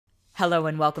Hello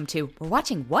and welcome to We're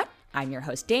Watching What? I'm your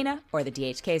host Dana, or the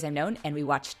DHK as I'm known, and we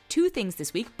watched two things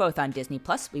this week, both on Disney+.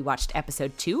 We watched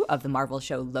episode 2 of the Marvel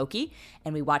show Loki,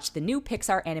 and we watched the new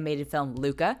Pixar animated film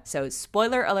Luca. So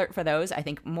spoiler alert for those. I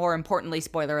think more importantly,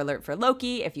 spoiler alert for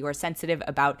Loki, if you are sensitive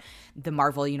about the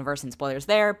Marvel universe and spoilers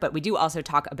there. But we do also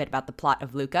talk a bit about the plot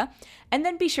of Luca. And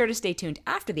then be sure to stay tuned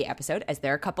after the episode, as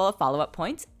there are a couple of follow-up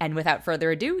points. And without further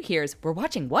ado, here's We're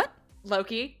Watching What?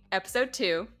 Loki, episode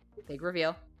 2. Big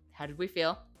reveal. How did we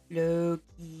feel?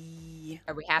 Loki.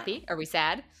 Are we happy? Are we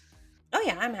sad? Oh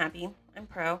yeah, I'm happy. I'm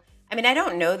pro. I mean, I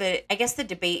don't know that. I guess the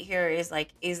debate here is like,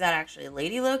 is that actually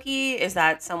Lady Loki? Is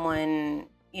that someone,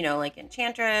 like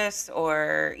Enchantress,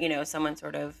 or, someone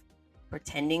sort of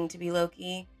pretending to be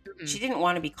Loki? Mm-hmm. She didn't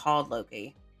want to be called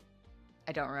Loki.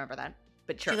 I don't remember that,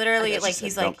 but sure. She literally, like,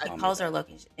 he's like, he calls her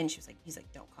Loki, and he's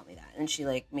like, don't call me that. And she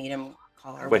like made him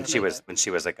call her. When she was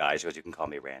a guy, she goes, you can call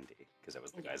me Randy, because it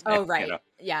was the guy's name. Oh, right.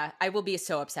 Yeah. I will be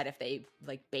so upset if they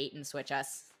like bait and switch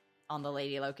us on the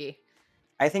Lady Loki.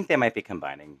 I think they might be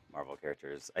combining Marvel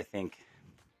characters. I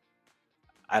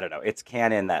don't know. It's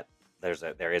canon that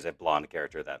there is a blonde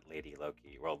character that Lady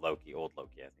Loki, old Loki,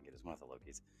 I think it is one of the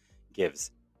Lokis, gives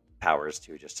powers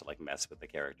to, just to like mess with the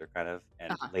character kind of.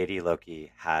 And Lady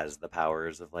Loki has the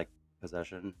powers of like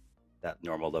possession that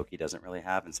normal Loki doesn't really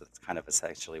have, and so it's kind of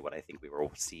essentially what I think we were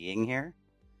seeing here.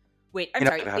 Wait, I'm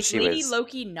sorry. Is Lady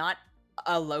Loki not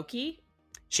a Loki?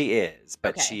 She is,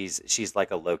 but okay. she's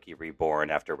like a Loki reborn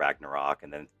after Ragnarok,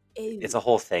 and then it's a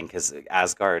whole thing because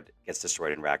Asgard gets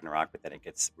destroyed in Ragnarok, but then it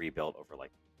gets rebuilt over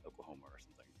like Oklahoma or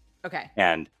something. Okay.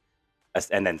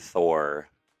 And then Thor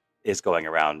is going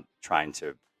around trying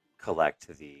to collect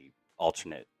the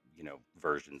alternate,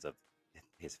 versions of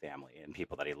his family and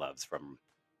people that he loves from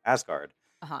Asgard,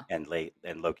 and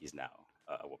Loki's now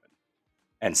a woman,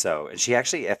 and she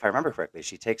actually, if I remember correctly,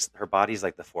 she takes her body's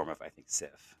like the form of, I think,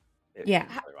 Sif. Yeah, I'm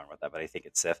probably wrong about that, but I think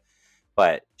it's Sif.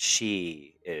 But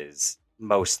she is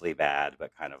mostly bad,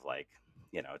 but kind of like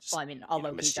just. Well, I mean, all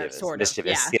Lokis are sort of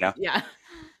mischievous, Yeah.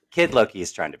 Kid Loki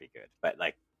is trying to be good, but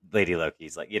like Lady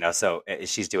Loki's like so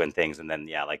she's doing things, and then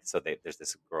there's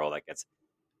this girl that gets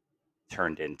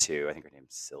turned into, I think her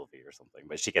name's Sylvie or something,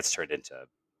 but she gets turned into.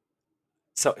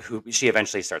 So who she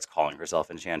eventually starts calling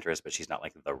herself Enchantress, but she's not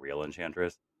like the real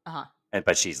Enchantress.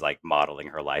 But she's like modeling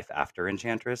her life after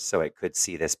Enchantress. So it could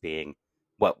see this being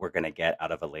what we're gonna get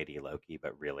out of a Lady Loki,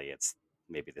 but really it's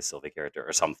maybe the Sylvie character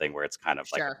or something where it's kind of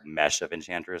like a mesh of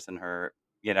Enchantress and her,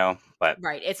 But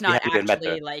right, it's not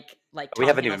actually like we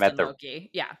haven't even met the Loki.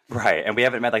 Yeah. Right, and we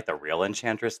haven't met like the real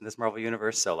Enchantress in this Marvel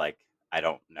universe. So like, I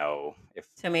don't know if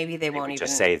maybe they won't even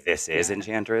just say this is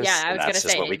Enchantress. Yeah, I was that's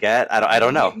just what we get. I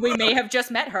don't know. We may have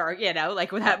just met her,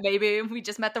 like with that. Maybe we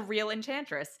just met the real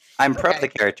Enchantress. I'm pro of the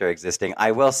character existing.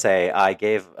 I will say I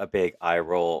gave a big eye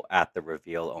roll at the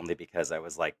reveal only because I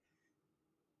was like,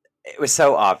 it was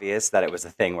so obvious that it was a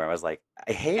thing where I was like,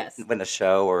 I hate when a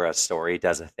show or a story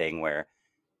does a thing where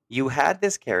you had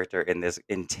this character in this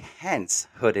intense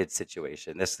hooded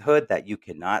situation, this hood that you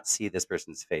cannot see this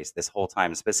person's face this whole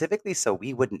time, specifically so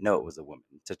we wouldn't know it was a woman,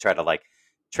 to try to like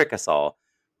trick us all.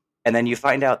 And then you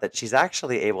find out that she's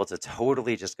actually able to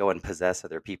totally just go and possess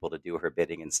other people to do her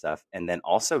bidding and stuff, and then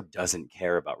also doesn't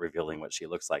care about revealing what she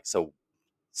looks like. So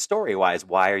story-wise,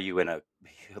 why are you in a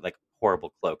like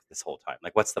horrible cloak this whole time?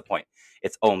 Like, what's the point?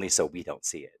 It's only so we don't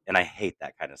see it, and I hate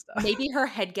that kind of stuff. Maybe her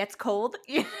head gets cold.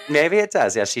 Maybe it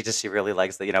does. Yeah, she really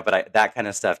likes the but that kind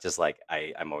of stuff. Just like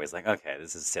I'm always like, okay,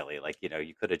 this is silly. Like,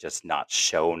 you could have just not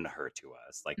shown her to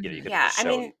us. Like, you could have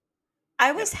shown.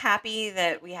 I was happy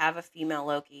that we have a female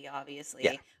Loki,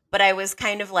 obviously, but I was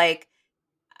kind of like,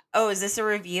 oh, is this a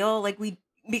reveal? Like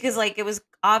because like it was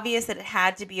obvious that it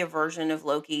had to be a version of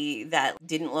Loki that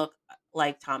didn't look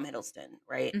like Tom Hiddleston,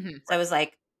 right? Mm-hmm. So I was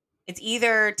like, it's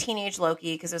either teenage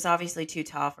Loki, because it was obviously too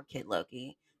tall for kid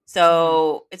Loki.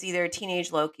 So it's either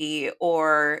teenage Loki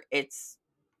or it's,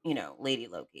 Lady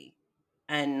Loki.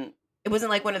 And it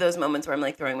wasn't like one of those moments where I'm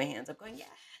like throwing my hands up going,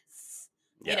 yes.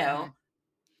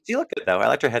 She looked good though. I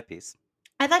liked her headpiece.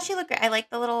 I thought she looked great. I liked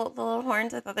the little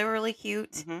horns. I thought they were really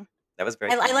cute. Mm-hmm. That was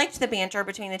very I liked the banter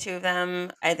between the two of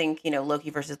them. I think,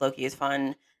 Loki versus Loki is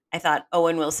fun. I thought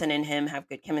Owen Wilson and him have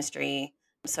good chemistry.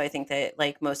 So I think that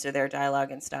like most of their dialogue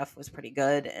and stuff was pretty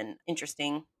good and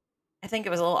interesting. I think it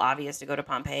was a little obvious to go to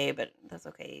Pompeii, but that's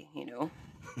okay,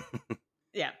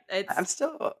 Yeah, I'm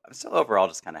still overall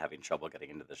just kind of having trouble getting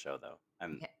into the show though.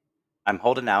 I'm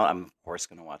holding out. I'm of course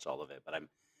going to watch all of it, but I'm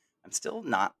still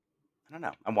not. I don't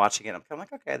know. I'm watching it. I'm kind of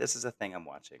like, okay, this is a thing I'm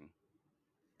watching.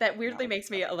 That weirdly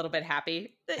makes me a little bit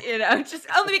happy, just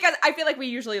only because I feel like we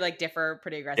usually like differ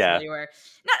pretty aggressively, or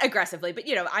not aggressively, but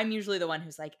I'm usually the one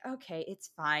who's like, okay,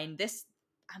 it's fine.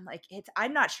 I'm like,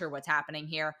 I'm not sure what's happening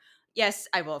here. Yes,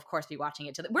 I will of course be watching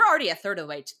it we're already a third of the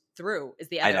way through is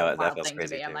the I other know that wild feels thing to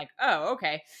crazy me. I'm too. like, oh,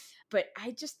 okay. But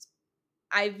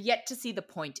I've yet to see the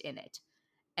point in it.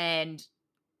 And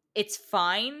it's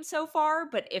fine so far,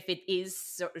 but if it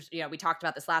is, we talked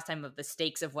about this last time of the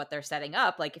stakes of what they're setting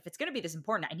up. Like, if it's going to be this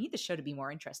important, I need the show to be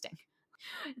more interesting.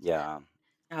 Yeah.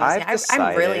 Oh, see, I've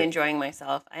I'm really decided. enjoying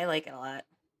myself. I like it a lot.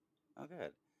 Oh,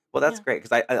 good. Well, that's Yeah. great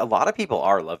because a lot of people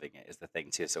are loving it is the thing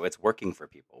too. So it's working for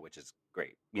people, which is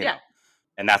great. Yeah.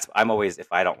 And I'm always, if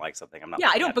I don't like something, I'm not Yeah, I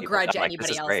looking don't at people. begrudge I'm like, this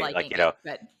anybody is else great. liking it,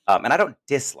 but and I don't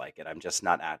dislike it. I'm just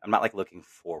not I'm not like looking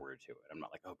forward to it. I'm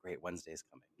not like, oh, great, Wednesday's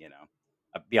coming.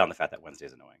 Beyond the fact that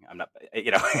Wednesday's annoying. I'm not,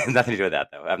 nothing to do with that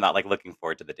though. I'm not like looking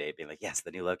forward to the day being like, yes,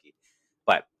 the new Loki.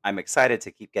 But I'm excited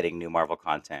to keep getting new Marvel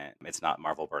content. It's not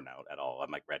Marvel burnout at all.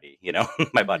 I'm like ready,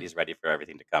 my body's ready for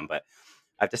everything to come. But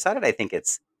I've decided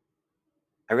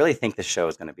I really think the show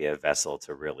is going to be a vessel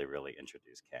to really, really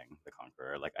introduce Kang the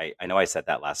Conqueror. Like I know I said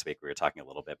that last week we were talking a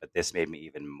little bit, but this made me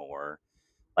even more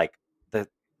like the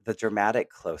the dramatic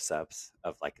close-ups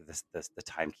of like this the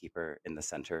timekeeper in the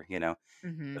center,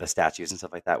 the statues and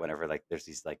stuff like that. Whenever like there's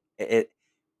these like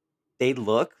they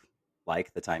look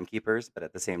like the timekeepers, but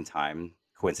at the same time,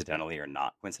 coincidentally or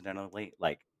not coincidentally,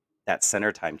 like that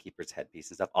center timekeeper's headpiece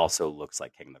and stuff also looks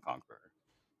like King the Conqueror.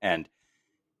 And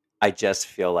I just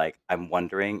feel like I'm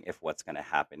wondering if what's going to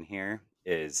happen here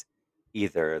is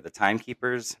either the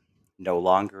timekeepers no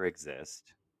longer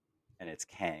exist and it's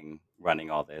Kang running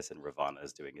all this and Ravana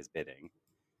is doing his bidding,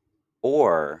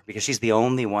 or because she's the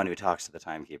only one who talks to the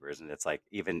timekeepers, and it's like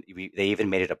they even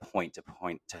made it a point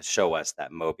to show us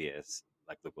that Mobius,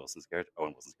 like Luke Wilson's character,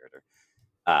 Owen Wilson's character,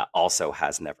 also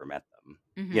has never met them.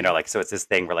 Like so it's this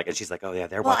thing where like, and she's like, oh yeah,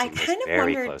 they're Well, I watching this kind of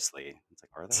very wondered closely. It's like,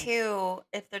 are they? too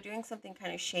if they're doing something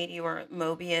kind of shady or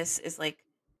Mobius is like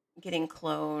getting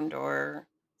cloned or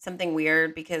something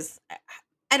weird because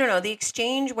I don't know, the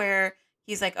exchange where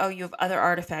he's like, "Oh, you have other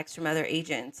artifacts from other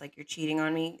agents, like you're cheating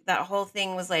on me." That whole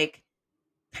thing was like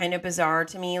kind of bizarre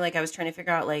to me. Like I was trying to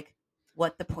figure out like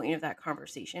what the point of that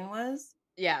conversation was.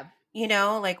 yeah.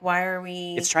 Like why are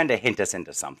It's we trying to hint us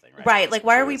into something, right? right? That's Like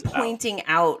what why it are we was about. pointing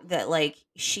out that like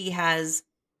she has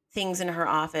things in her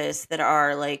office that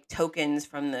are like tokens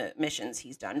from the missions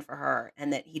he's done for her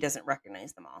and that he doesn't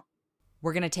recognize them all.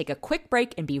 We're going to take a quick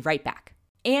break and be right back.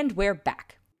 And we're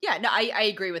back. Yeah, no, I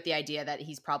agree with the idea that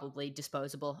he's probably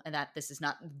disposable and that this is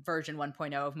not version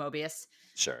 1.0 of Mobius.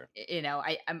 Sure.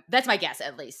 That's my guess,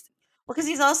 at least. Well, because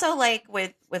he's also like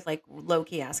with like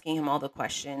Loki asking him all the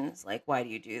questions, like why do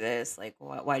you do this, like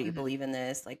why do you believe in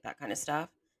this, like that kind of stuff,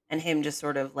 and him just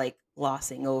sort of like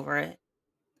glossing over it,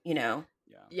 Yeah.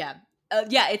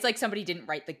 Yeah. It's like somebody didn't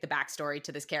write like the backstory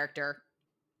to this character.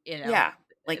 Yeah,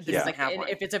 like he This is doesn't like have one.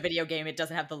 if it's a video game, it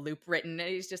doesn't have the loop written. And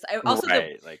he's just Also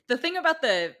the thing about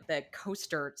the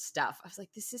coaster stuff. I was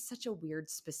like, this is such a weird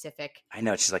specific. I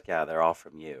know. She's like, yeah, they're all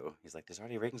from you. He's like, there's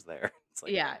already rings there. It's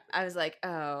like, yeah, I was like,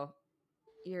 oh,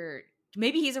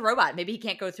 maybe he's a robot. Maybe he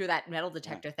can't go through that metal yeah.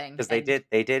 detector thing. Because they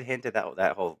did hint at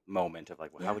that whole moment of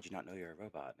like, well, how would you not know you're a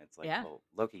robot? And it's like, Yeah. well,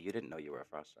 Loki, you didn't know you were a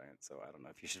frost giant, so I don't know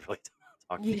if you should really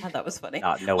talk. Yeah, that was funny.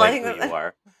 Not knowing Well, I think who that- you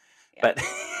are, Yeah.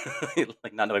 but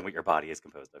like not knowing what your body is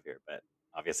composed of here. But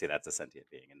obviously, that's a sentient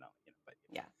being, and not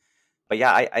Yeah. But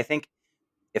yeah, I think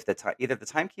if either the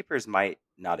timekeepers might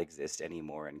not exist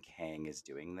anymore and Kang is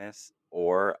doing this,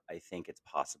 or I think it's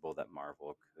possible that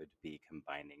Marvel could be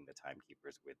combining the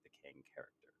timekeepers with the Kang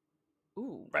character.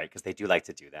 Ooh. Right, because they do like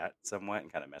to do that somewhat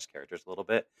and kind of mesh characters a little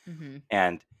bit. Mm-hmm.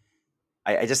 And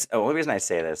I just the only reason I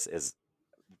say this is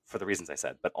for the reasons I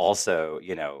said, but also,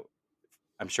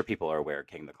 I'm sure people are aware of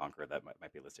King the Conqueror that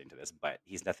might be listening to this, but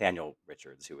he's Nathaniel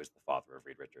Richards, who is the father of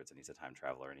Reed Richards, and he's a time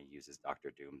traveler, and he uses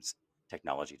Doctor Doom's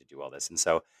technology to do all this. And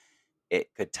so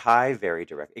it could tie very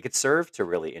direct. It could serve to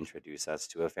really introduce us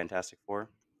to a Fantastic Four.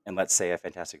 And let's say a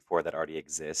Fantastic Four that already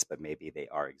exists, but maybe they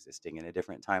are existing in a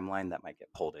different timeline that might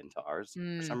get pulled into ours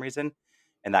for some reason.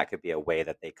 And that could be a way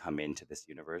that they come into this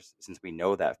universe. Since we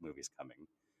know that movie's coming,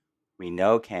 we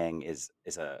know Kang is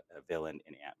a villain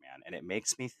in Ant-Man. And it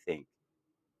makes me think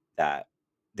that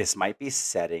this might be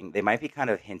they might be kind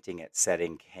of hinting at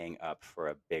setting Kang up for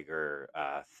a bigger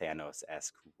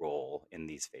Thanos-esque role in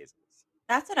these phases.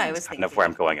 That's what I That's was kind thinking. of where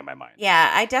I'm going in my mind.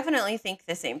 Yeah, I definitely think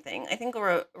the same thing. I think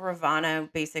Ravana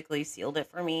basically sealed it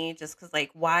for me just because,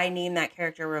 like, why name that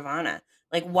character Ravana?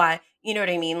 Like, why? You know what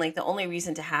I mean? Like, the only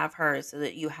reason to have her is so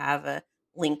that you have a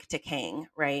link to Kang,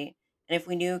 right? And if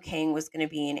we knew Kang was going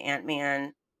to be an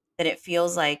Ant-Man, then it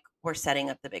feels like we're setting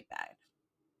up the big bad,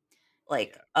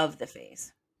 like, of the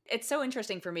phase. It's so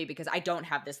interesting for me because I don't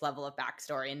have this level of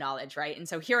backstory and knowledge, right? And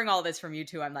so hearing all this from you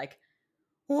two, I'm like,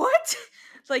 what?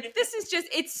 Like, this is just,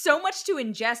 it's so much to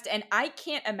ingest, and I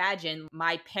can't imagine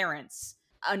my parents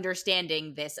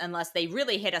understanding this unless they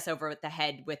really hit us over the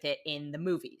head with it in the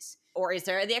movies. Or is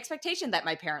there the expectation that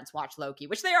my parents watch Loki,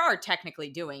 which they are technically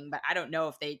doing, but I don't know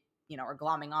if they, are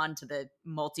glomming on to the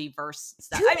multiverse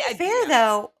stuff. To be fair,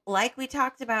 though, like we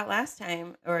talked about last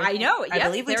time, or I know, I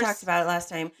believe we talked about it last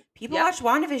time, people watched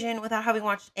WandaVision without having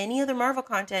watched any other Marvel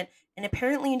content and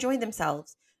apparently enjoyed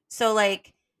themselves. So,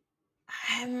 like,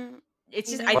 it's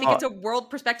just, I think it's a world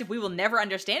perspective we will never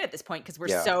understand at this point because we're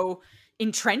so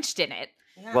entrenched in it.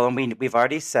 Yeah. Well, and we've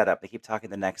already set up, they keep talking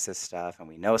the Nexus stuff, and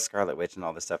we know Scarlet Witch and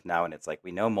all this stuff now, and it's like,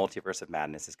 we know Multiverse of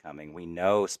Madness is coming, we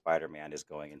know Spider-Man is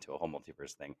going into a whole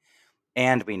multiverse thing,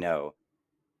 and we know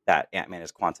that Ant-Man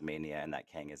is Quantumania and that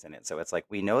Kang is in it. So it's like,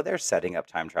 we know they're setting up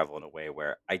time travel in a way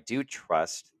where I do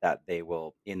trust that they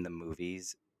will, in the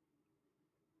movies,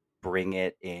 bring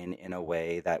it in a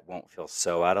way that won't feel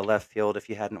so out of left field if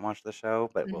you hadn't watched the show,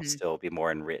 but will still be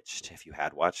more enriched if you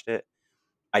had watched it.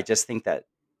 I think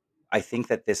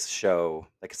that this show,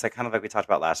 like, it's like kind of like we talked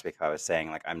about last week, how I was saying,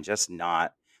 like, I'm just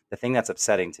not, the thing that's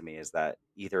upsetting to me is that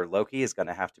either Loki is going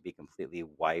to have to be completely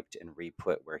wiped and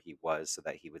re-put where he was so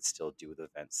that he would still do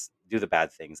the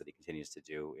bad things that he continues to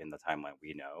do in the timeline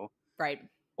we know. Right.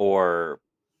 Or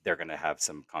they're going to have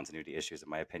some continuity issues, in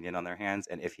my opinion, on their hands.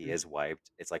 And if he is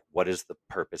wiped, it's like, what is the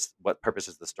purpose? What purpose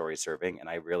is the story serving? And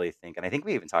I really think, and I think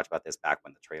we even talked about this back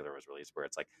when the trailer was released, where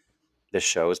it's like, the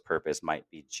show's purpose might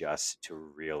be just to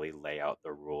really lay out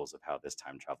the rules of how this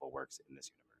time travel works in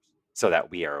this universe so that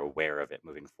we are aware of it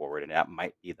moving forward. And that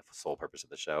might be the sole purpose of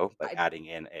the show, but adding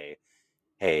in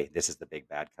hey, this is the big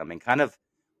bad coming, kind of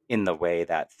in the way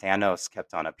that Thanos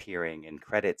kept on appearing in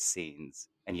credits scenes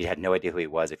and you had no idea who he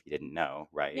was if you didn't know,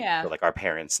 right? Yeah. So like our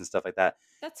parents and stuff like that.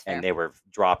 That's fair. And they were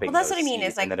dropping that's what I mean,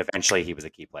 is like, and then eventually he was a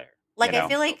key player. Like, I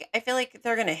feel like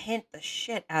they're gonna hint the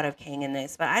shit out of Kang in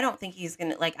this, but I don't think he's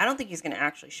gonna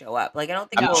actually show up. Like, I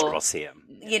don't think I'm sure we'll see him.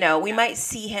 We might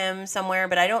see him somewhere,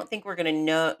 but I don't think we're gonna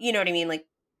know. You know what I mean? Like,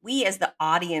 we as the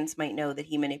audience might know that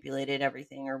he manipulated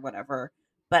everything or whatever,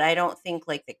 but I don't think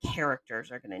like the characters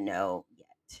are gonna know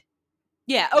yet.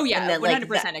 Yeah. Oh yeah.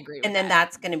 100% agree. And then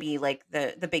that's gonna be like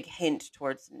the big hint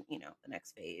towards the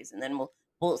next phase, and then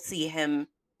we'll see him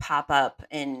pop up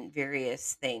in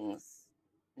various things.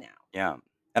 Now. Yeah.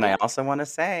 And I also want to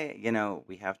say,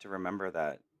 we have to remember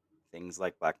that things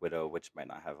like Black Widow, which might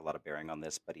not have a lot of bearing on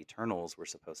this, but Eternals were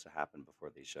supposed to happen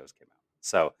before these shows came out.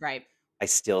 So I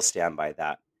still stand by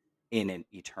that. In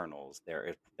Eternals,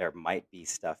 there might be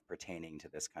stuff pertaining to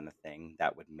this kind of thing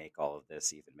that would make all of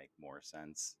this even make more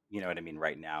sense. You know what I mean?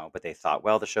 Right now. But they thought,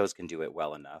 well, the shows can do it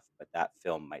well enough, but that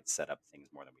film might set up things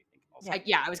more than we think.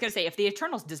 I was going to say, if the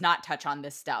Eternals does not touch on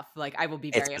this stuff, like, I will be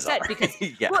very upset because,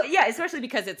 especially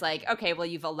because it's like, okay, well,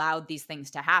 you've allowed these things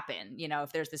to happen.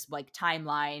 If there's this like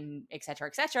timeline, et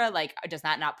cetera, like, does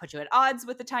that not put you at odds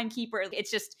with the timekeeper? It's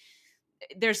just,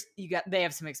 they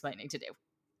have some explaining to do.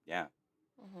 Yeah.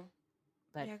 Mm-hmm.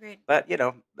 But, yeah, great. But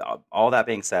all that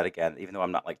being said, again, even though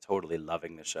I'm not like totally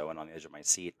loving the show and on the edge of my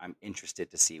seat, I'm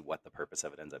interested to see what the purpose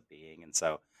of it ends up being. And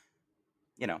so,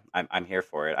 I'm here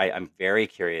for it. I'm very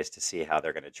curious to see how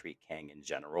they're going to treat Kang in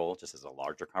general, just as a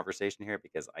larger conversation here,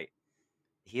 because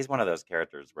he's one of those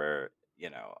characters where,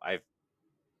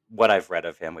 what I've read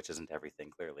of him, which isn't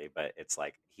everything clearly, but it's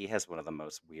like he has one of the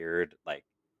most weird, like,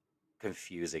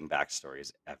 confusing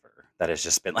backstories ever that has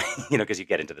just been like, because you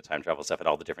get into the time travel stuff and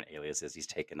all the different aliases he's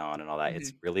taken on and all that. Mm-hmm.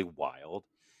 It's really wild.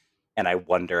 And I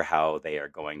wonder how they are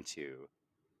going to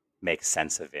make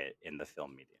sense of it in the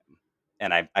film medium.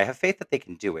 And I have faith that they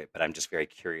can do it, but I'm just very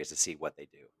curious to see what they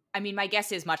do. I mean, my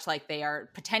guess is much like they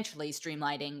are potentially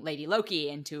streamlining Lady Loki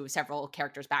into several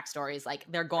characters' backstories. Like,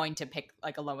 they're going to pick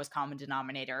like a lowest common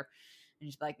denominator and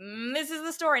just be like, this is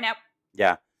the story now.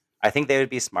 Yeah. I think they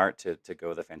would be smart to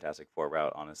go the Fantastic Four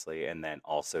route, honestly, and then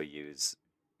also use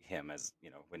him as,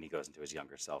 when he goes into his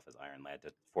younger self as Iron Lad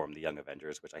to form the Young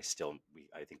Avengers, which I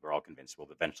think we're all convinced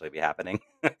will eventually be happening.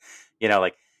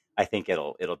 I think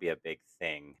it'll be a big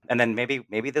thing. And then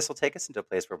maybe this will take us into a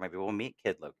place where maybe we'll meet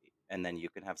Kid Loki, and then you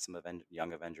can have some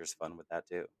Young Avengers fun with that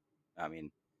too. I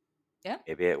mean, yeah,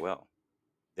 maybe it will.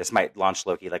 This might launch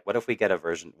Loki. Like, what if we get a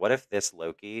version? What if this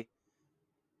Loki,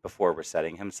 before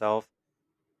resetting himself,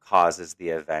 causes the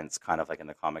events kind of like in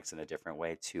the comics in a different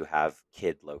way to have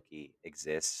Kid Loki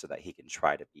exist so that he can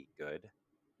try to be good,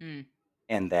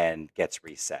 and then gets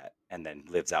reset and then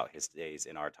lives out his days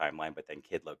in our timeline, but then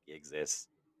Kid Loki exists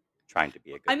trying to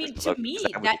be a good person. To me,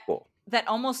 that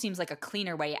almost seems like a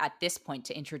cleaner way at this point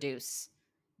to introduce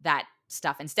that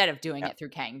stuff instead of doing it through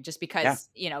Kang, just because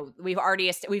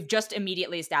we've just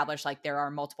immediately established like there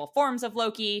are multiple forms of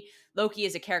Loki. Loki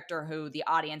is a character who the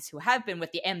audience who have been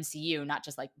with the MCU, not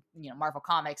just like Marvel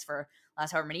Comics for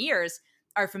last however many years,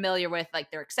 are familiar with.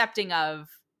 Like they're accepting of.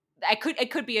 It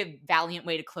could be a valiant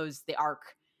way to close the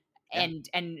arc and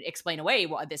explain away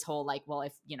this whole like, well,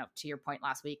 if to your point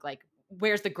last week, like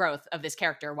where's the growth of this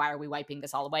character? Why are we wiping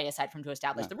this all away aside from to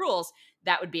establish the rules?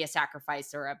 That would be a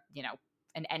sacrifice or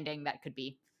an ending that could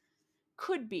be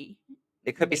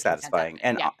it could be satisfying.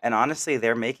 And honestly,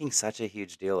 they're making such a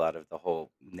huge deal out of the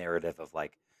whole narrative of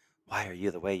like, why are you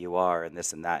the way you are and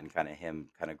this and that, and kind of him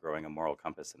kind of growing a moral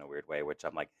compass in a weird way, which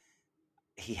I'm like,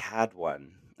 he had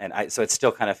one. And so it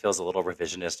still kind of feels a little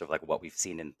revisionist of like what we've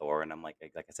seen in Thor. And I'm like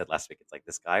I said last week, it's like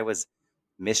this guy was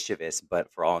mischievous,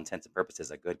 but for all intents and purposes,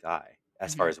 a good guy,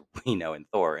 as far as we know in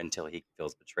Thor, until he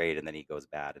feels betrayed and then he goes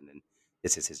bad. And then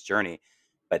this is his journey.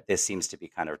 But this seems to be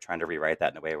kind of trying to rewrite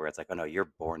that in a way where it's like, oh no,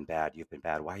 you're born bad. You've been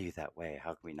bad. Why are you that way? How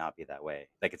can we not be that way?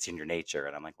 Like it's in your nature.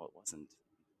 And I'm like, well, it wasn't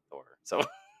Thor. So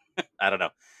I don't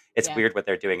know. It's weird what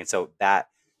they're doing. And so that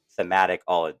thematic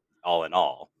all in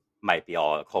all might be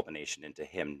all a culmination into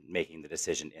him making the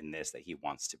decision in this that he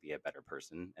wants to be a better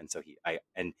person. And so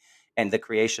and the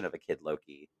creation of a kid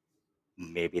Loki,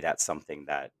 maybe that's something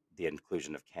that the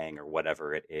inclusion of Kang or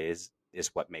whatever it is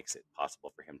what makes it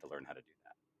possible for him to learn how to do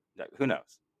that. Who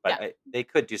knows? But they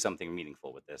could do something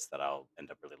meaningful with this that I'll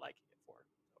end up really liking it for.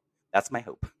 So that's my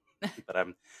hope. But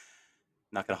I'm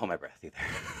not going to hold my breath either.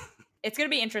 It's going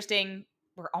to be interesting.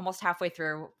 We're almost halfway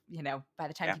through. By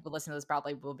the time people listen to this,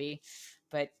 probably will be.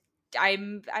 But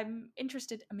I'm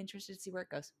interested. I'm interested to see where it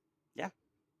goes. Yeah,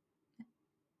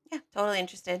 totally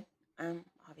interested.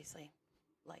 Obviously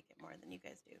like it more than you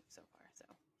guys do so far. So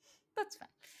that's fine.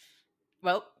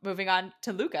 Well, moving on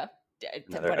to Luca.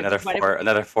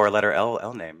 Another four-letter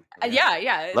L name.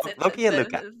 Yeah. Loki and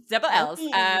Luca. Several L's.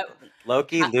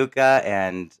 Loki, Luca,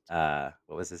 and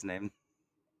what was his name?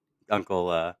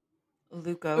 Uncle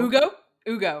Luca.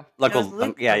 Ugo.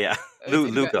 Uncle. Yeah.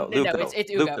 Luca. No,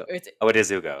 it's Ugo. Oh, it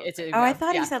is Ugo. It's Ugo. Oh, I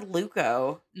thought he said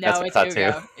Luco. No, it's Ugo.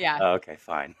 Too. Yeah. Oh, okay,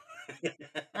 fine.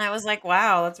 I was like,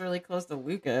 wow, that's really close to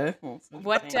Luca.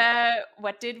 What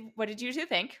did you two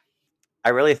think? I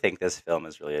really think this film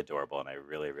is really adorable, and I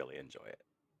really, really enjoy it.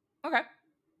 Okay.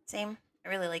 Same. I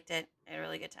really liked it. I had a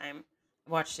really good time.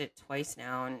 I watched it twice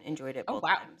now and enjoyed it both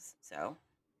times. So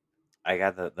I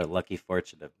got the lucky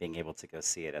fortune of being able to go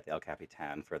see it at the El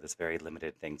Capitan for this very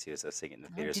limited thing too. So seeing it in the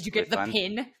theaters. Did you get the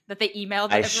pin that they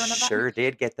emailed I everyone about? Sure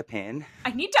did get the pin. I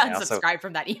need to unsubscribe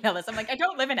from that email list. I'm like, I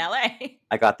don't live in LA.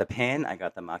 I got the pin. I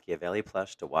got the Machiavelli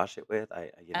plush to wash it with. I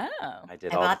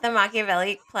bought the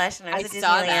Machiavelli plush when I was at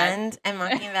Disneyland, and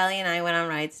Machiavelli and I went on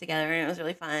rides together, and it was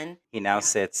really fun. He now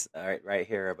sits right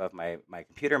here above my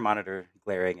computer monitor,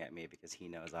 glaring at me because he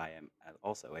knows I am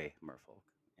also a merfolk,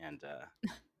 and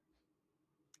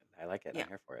I like it. I'm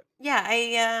here for it. Yeah,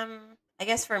 I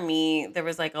guess for me there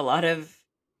was like a lot of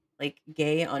like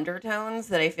gay undertones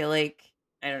that I feel like,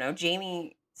 I don't know,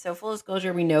 Jamie. So full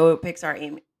disclosure, we know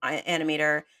Pixar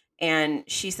animator, and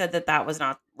she said that was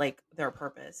not like their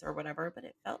purpose or whatever, but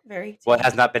it felt very. Well, it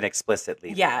has not been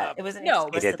explicitly. It wasn't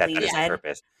explicitly said,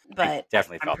 purpose, but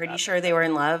definitely I'm pretty sure they were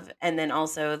in love, and then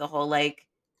also the whole like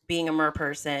being a mer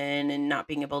person and not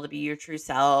being able to be your true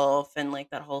self, and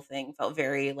like that whole thing felt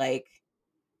very like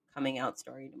coming out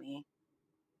story to me.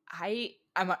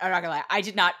 I'm not gonna lie, I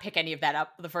did not pick any of that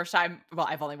up the first time. Well,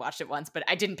 I've only watched it once, but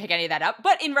I didn't pick any of that up.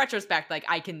 But in retrospect, like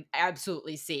I can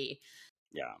absolutely see.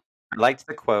 Yeah, I liked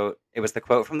the quote. It was the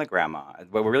quote from the grandma.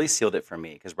 What really sealed it for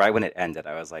me, because right when it ended,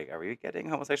 I was like, "Are we getting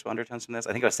homosexual undertones from this?"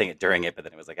 I think I was saying it during it, but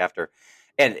then it was like after,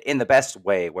 and in the best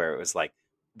way, where it was like,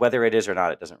 whether it is or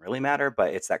not, it doesn't really matter.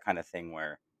 But it's that kind of thing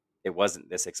where it wasn't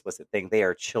this explicit thing. They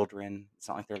are children. It's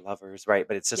not like they're lovers, right?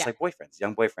 But it's just like boyfriends,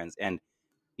 young boyfriends. And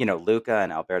Luca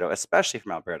and Alberto, especially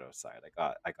from Alberto's side,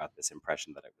 I got this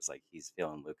impression that it was like he's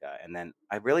feeling Luca. And then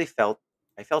I felt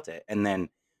it. And then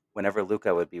whenever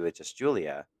Luca would be with just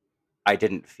Julia, I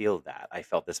didn't feel that. I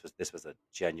felt this was a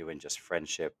genuine just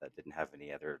friendship that didn't have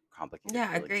any other complicated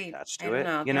feelings attached to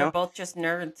it. They're both just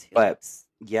nerds. But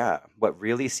what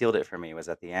really sealed it for me was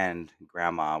at the end,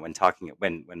 Grandma, when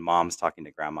Mom's talking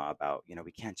to Grandma about,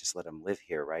 we can't just let him live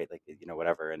here, right? Like,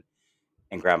 whatever.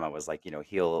 And Grandma was like,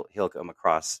 he'll come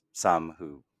across some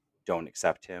who don't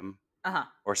accept him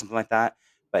or something like that,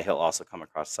 but he'll also come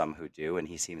across some who do, and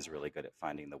he seems really good at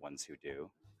finding the ones who do.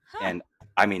 And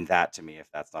I mean, that to me, if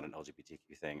that's not an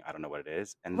LGBTQ thing, I don't know what it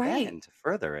is. And then to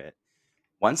further it,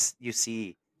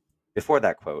 before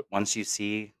that quote, once you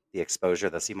see the exposure,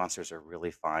 the sea monsters are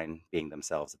really fine being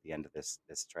themselves at the end of this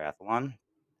triathlon.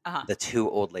 the two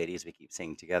old ladies we keep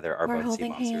seeing together are We're both sea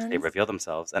holding monsters. They hands. reveal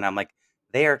themselves, and I'm like,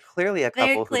 they are clearly a They're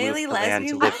couple who moved clearly to the land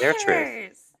to lesbian live their truth.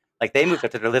 lovers. Like they moved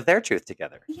up to live their truth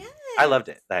together. Yes. I loved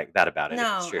it. That about it. If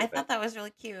it's No, true, I but thought that was really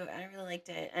cute. I really liked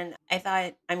it. And I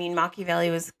thought, I mean,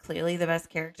 Machiavelli was clearly the best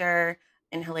character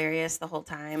and hilarious the whole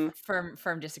time.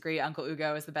 Firm disagree. Uncle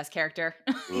Ugo is the best character.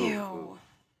 ooh.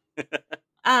 Ew.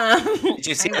 Did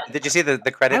you see? Did you see the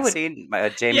credit scene?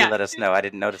 Jamie Yeah. let us know. I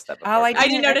didn't notice that before. Oh, I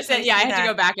didn't notice it. actually Yeah, I see had to that.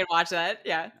 go back and watch that.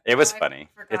 Yeah. It was Oh, I funny.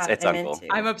 forgot. It's I meant Uncle. to.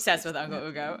 I'm obsessed with Uncle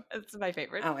Ugo. It's my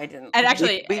favorite. Oh, I didn't. And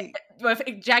actually, We-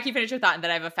 Jackie, finish your thought, and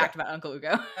then I have a fact about Uncle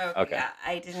Ugo. Okay. Yeah,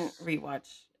 I didn't rewatch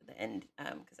the end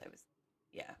because I was,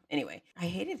 Anyway, I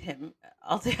hated him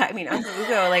all day. I mean, Uncle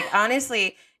Ugo. Like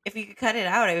honestly, if you could cut it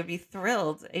out, I would be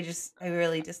thrilled. I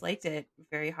really disliked it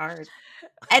very hard.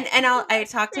 And I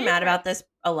talked to Matt about this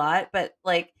a lot, but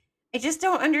like I just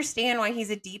don't understand why he's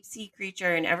a deep sea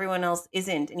creature and everyone else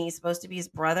isn't, and he's supposed to be his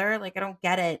brother. Like I don't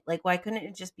get it. Like why couldn't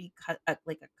it just be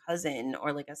like a cousin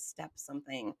or like a step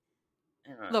something?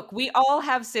 Look, we all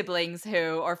have siblings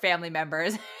or family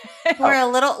members. We're a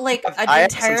little like an I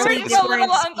have some entirely siblings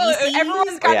different Uncle, species.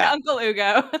 everyone's got an Uncle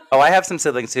Ugo. Oh, I have some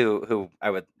siblings who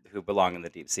belong in the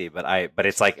deep sea, but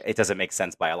it's like it doesn't make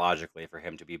sense biologically for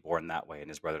him to be born that way and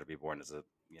his brother to be born as a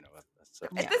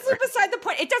This is beside the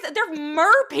point. It doesn't. They're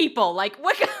mer people. Like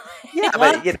what? Yeah,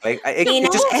 but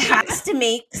it has to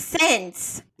make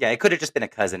sense. Yeah, it could have just been a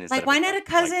cousin instead. Like why not a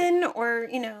cousin or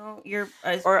your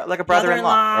or like a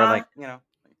brother-in-law or like It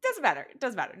doesn't matter. It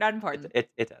doesn't matter. Not important. It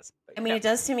does. I mean, it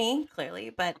does to me clearly,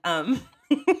 but I'm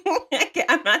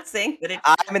not saying that it.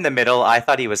 I'm in the middle. I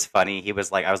thought he was funny. He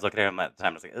was like, I was looking at him at the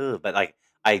time. I was like, ugh, but like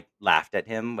I laughed at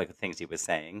him, like the things he was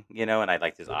saying, and I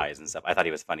liked his eyes and stuff. I thought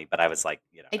he was funny, but I was like,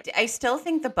 I still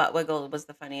think the butt wiggle was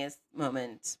the funniest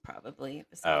moment, probably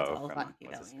besides all of from-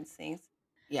 Machiavellian's things.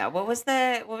 Yeah, what was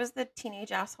the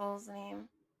teenage asshole's name?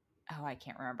 Oh, I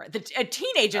can't remember. The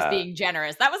teenagers being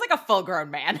generous. That was like a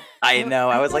full-grown man. I know.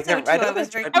 I was like,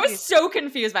 I was so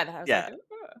confused by that. I was like,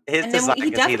 his and design, then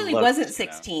he definitely looked, wasn't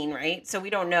 16, right? So we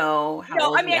don't know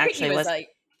how old he actually was. Like,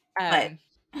 but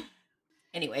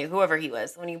anyway, whoever he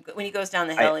was, when he goes down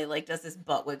the hill, he like does this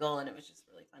butt wiggle, and it was just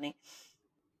really funny.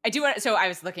 I do want. So I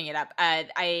was looking it up.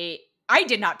 I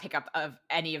did not pick up of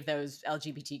any of those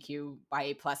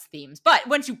LGBTQIA+ themes, but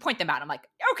once you point them out, I'm like,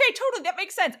 okay, totally, that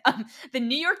makes sense. The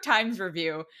New York Times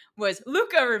review was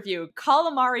Luca review,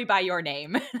 calamari by your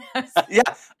name. Yeah,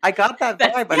 I got that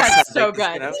vibe. That's so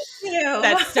good.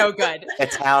 That's so good.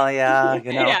 Italia,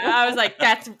 Yeah, I was like,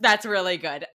 that's really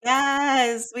good.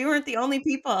 Yes, we weren't the only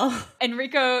people.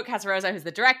 Enrico Casarosa, who's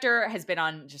the director, has been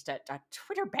on just a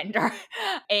Twitter bender,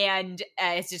 and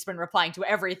has just been replying to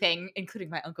everything, including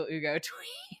my Uncle Ugo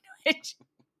tweet, which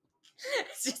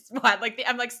it's just wild. Like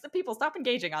I'm like, people stop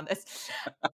engaging on this.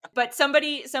 But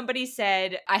somebody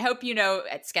said, I hope you know,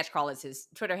 at Sketchcrawl is his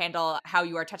Twitter handle, how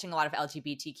you are touching a lot of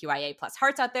LGBTQIA+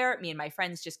 hearts out there. Me and my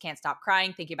friends just can't stop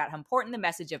crying thinking about how important the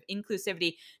message of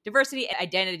inclusivity, diversity, and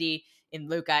identity in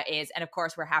Luca is. And of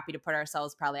course, we're happy to put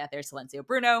ourselves proudly out there, Silencio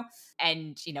Bruno.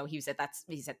 And, he said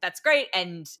that's great.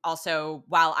 And also,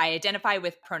 while I identify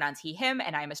with pronouns he, him,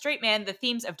 and I'm a straight man, the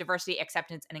themes of diversity,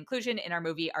 acceptance, and inclusion in our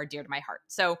movie are dear to my heart.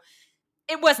 So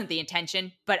it wasn't the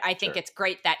intention, but I think it's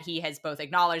great that he has both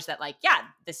acknowledged that, like, yeah,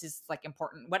 this is like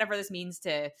important. Whatever this means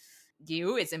to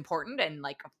you is important. And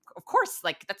like, of course,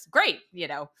 like that's great,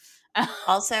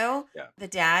 Also, the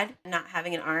dad not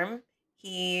having an arm,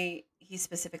 he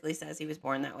specifically says he was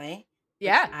born that way.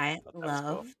 Yeah. I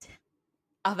loved. Cool.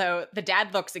 Although the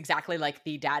dad looks exactly like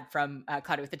the dad from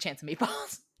Caught It with a Chance of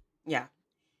Meatballs. Yeah.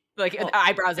 Like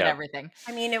eyebrows and everything.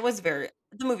 I mean, it was the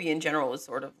movie in general was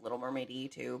sort of Little Mermaid-y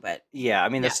too, but yeah, I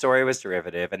mean the story was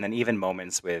derivative, and then even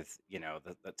moments with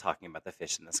the talking about the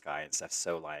fish in the sky and stuff.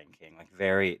 So Lion King, like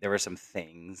there were some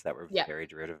things that were very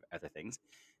derivative of other things,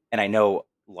 and I know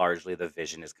largely the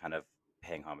vision is kind of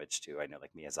paying homage to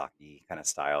like Miyazaki kind of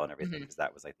style and everything because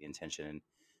that was like the intention.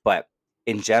 But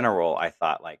in general, I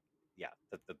thought like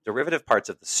the derivative parts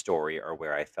of the story are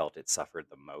where I felt it suffered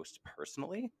the most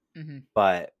personally,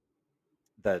 but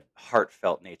the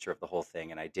heartfelt nature of the whole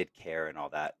thing, and I did care and all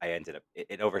that. I ended up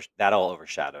that all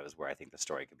overshadows where I think the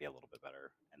story could be a little bit better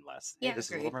and less. Hey,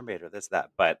 this is Little Mermaid or this that,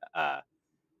 but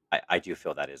I do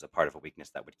feel that is a part of a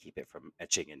weakness that would keep it from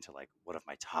etching into like one of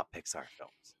my top Pixar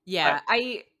films. Yeah,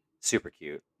 I super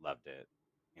cute, loved it.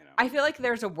 I feel like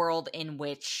there's a world in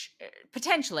which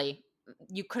potentially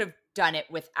you could have done it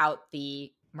without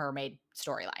the mermaid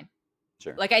storyline.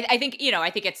 Sure. Like I think I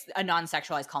think it's a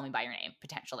non-sexualized Call Me by Your Name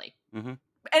potentially. Mm-hmm.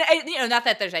 And not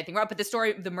that there's anything wrong, but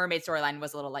the mermaid storyline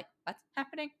was a little like, what's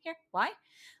happening here? Why?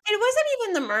 It wasn't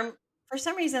even For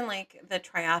some reason, like the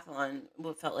triathlon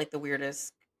felt like the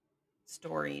weirdest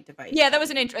story device. Yeah, that was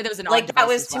an odd like that device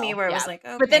was as to me well. where it Yeah. was like,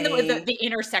 okay. But then the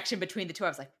intersection between the two, I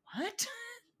was like, what?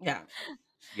 Yeah.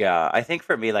 Yeah, I think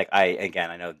for me, like I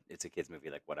know it's a kids movie,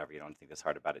 like whatever, you don't think this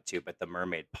hard about it too, but the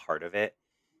mermaid part of it,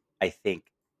 I think,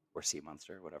 or sea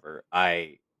monster, whatever.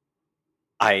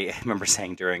 I remember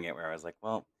saying during it where I was like,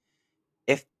 well,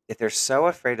 if they're so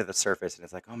afraid of the surface and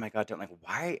it's like, oh my God, don't like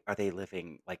why are they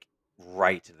living like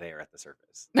right there at the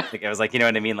surface? Like I was like, you know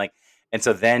what I mean? Like, and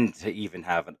so then to even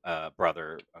have a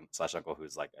brother slash uncle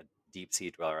who's like a deep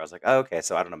sea dweller, I was like, oh, okay,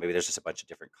 so I don't know, maybe there's just a bunch of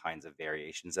different kinds of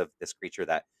variations of this creature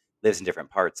that lives in different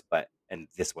parts, but and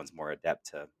this one's more adept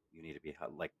to you need to be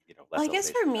like Well, less I guess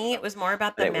for elevation. I don't me, know, it was more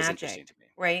about but the it was interesting magic, to me.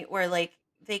 right? Where like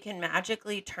they can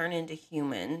magically turn into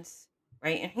humans,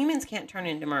 right? And humans can't turn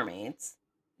into mermaids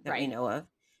that we Right. know of.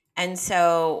 And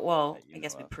so, well, That you I know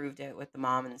guess we of. proved it with the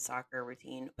mom and the soccer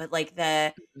routine. But like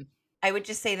Mhm. I would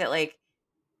just say that like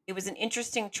it was an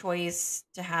interesting choice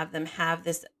to have them have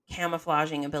this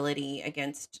camouflaging ability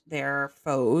against their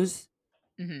foes,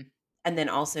 Mhm. and then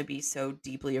also be so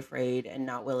deeply afraid and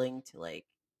not willing to like,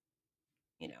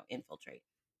 infiltrate.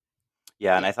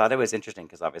 Yeah, and Yeah. I thought it was interesting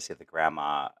because obviously the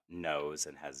grandma knows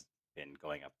and has been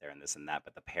going up there and this and that,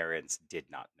 but the parents did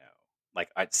not know. Like,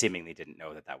 seemingly didn't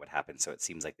know that that would happen. So it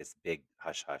seems like this big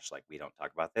hush hush, like we don't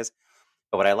talk about this.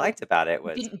 But what I Like, liked about it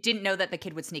was didn't know that the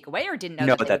kid would sneak away, or didn't know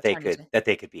know that they that would turn into.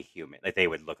 they could be human, like they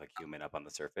would look like human up on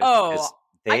the surface Oh, because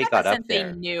I they got the got up sense they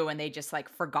there. knew and they just like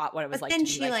forgot what it was But like to then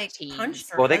be she like like punched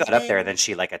teens. her Well, they got up there, and then husband.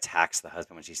 she like attacks the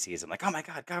husband when she sees him, like, "Oh my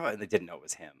God, God!" And they didn't know it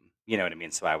was him. You know what I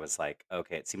mean? So I was like,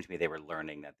 okay, it seemed to me they were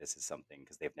learning that this is something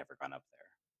because they've never gone up there.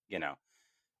 You know,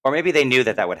 or maybe they knew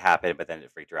that that would happen, but then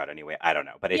it freaked her out anyway. I don't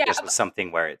know, but it Yeah, just was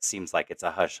something where it seems like it's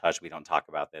a hush hush. We don't talk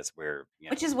about this. Where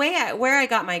Which is where I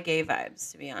got my gay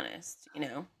vibes, to be honest.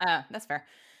 that's fair.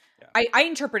 yeah, I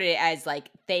interpreted it as like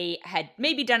they had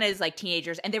maybe done it as like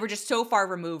teenagers and they were just so far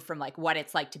removed from like what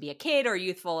it's like to be a kid or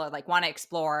youthful or like want to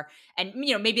explore. And,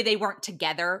 maybe they weren't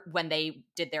together when they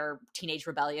did their teenage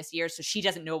rebellious years. So she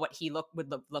doesn't know what he would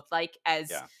look like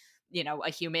as, yeah, a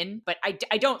human. But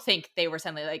I don't think they were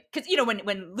suddenly like, because,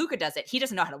 when Luca does it, he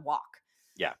doesn't know how to walk.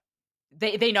 yeah.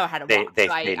 They know how to They walk. they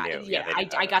So they knew, yeah, they knew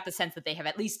how I to got the sense that they have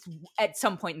at least at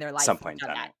some point in their life some point done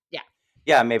done that. it. Yeah.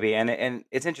 Yeah, maybe, and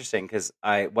it's interesting because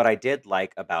what I did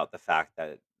like about the fact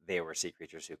that they were sea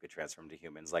creatures who could transform to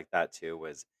humans like that too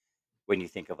was when you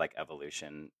think of like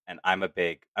evolution. And I'm a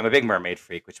big mermaid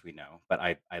freak, which we know, but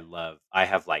I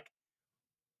have like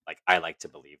I like to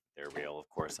believe they're real. Of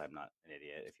course, I'm not an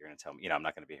idiot. If you're going to tell me, I'm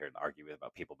not going to be here to argue with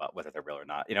about people about whether they're real or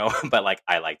not, but like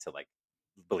I like to like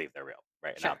believe they're real,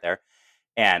 right? And Sure. out there.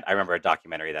 And I remember a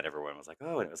documentary that everyone was like,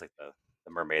 "Oh," and it was like the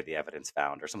mermaid, the evidence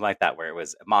found, or something like that, where it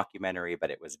was a mockumentary,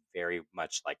 but it was very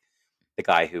much like the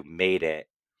guy who made it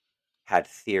had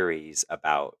theories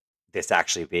about this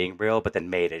actually being real, but then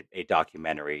made a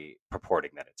documentary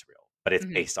purporting that it's real, but it's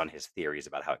Mhm. based on his theories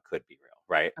about how it could be real,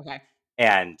 right? Okay.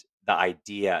 And the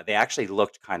idea they actually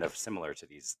looked kind of similar to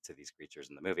these creatures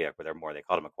in the movie, where they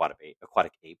called them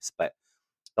aquatic apes, but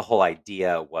the whole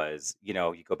idea was, you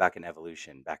go back in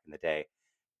evolution back in the day,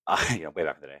 way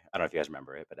back in the day. I don't know if you guys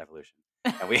remember it, but evolution,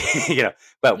 and we,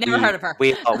 but Never heard of her.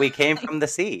 we came from the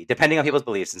sea, depending on people's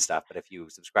beliefs and stuff. But if you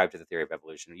subscribe to the theory of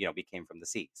evolution, we came from the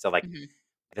sea. So like Mhm.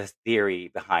 the theory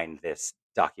behind this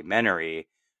documentary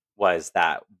was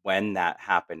that when that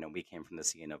happened and we came from the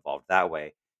sea and evolved that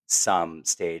way, some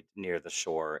stayed near the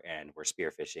shore and were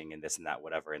spearfishing and this and that,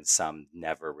 whatever, and some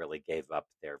never really gave up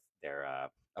their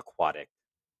aquatic.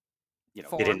 They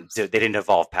Forms. didn't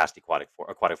evolve past aquatic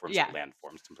forms to Yeah. land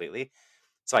forms completely.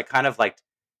 So I kind of liked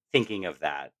thinking of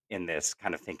that in this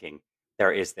kind of thinking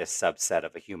there is this subset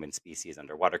of a human species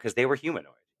underwater because they were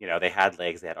humanoid. They had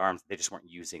legs, they had arms, they just weren't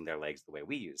using their legs the way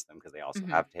we use them because they also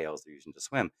Mhm. have tails they're using to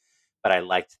swim. But I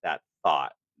liked that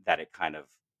thought that it kind of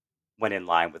went in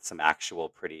line with some actual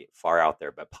pretty far out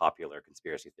there but popular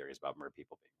conspiracy theories about mer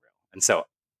people being real. And so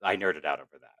I nerded out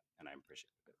over that and I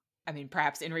appreciated it. I mean,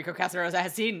 perhaps Enrico Casarosa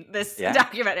has seen this Yeah,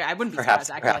 documentary. I wouldn't be perhaps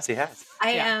surprised, actually. perhaps he has.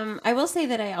 Yeah. I will say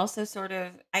that I also sort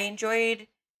of I enjoyed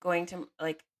going to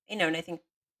like and I think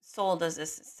Soul does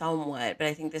this somewhat, but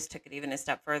I think this took it even a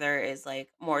step further. Is like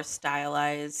more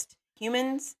stylized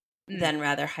humans Mm. than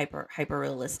rather hyper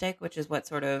realistic, which is what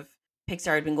sort of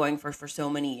Pixar had been going for so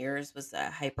many years, was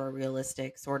a hyper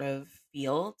realistic sort of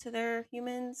feel to their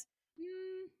humans.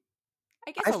 Mm,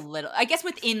 I guess I a little. I guess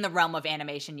within the realm of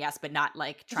animation, yes, but not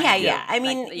like trying Yeah, to be yeah. Yeah. I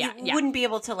like mean, yeah, you yeah. wouldn't be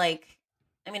able to like.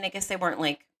 I mean, I guess they weren't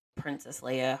like Princess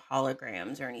Leia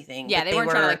holograms or anything, Yeah, but they they weren't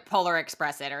trying to were like Polar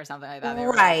Express it or something like that. They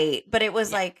were right. But it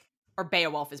was yeah. like Or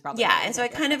Beowulf is probably Yeah, what and you're so I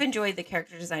thinking of. kind of enjoyed the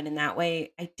character design in that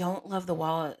way. I don't love the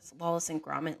Wallace and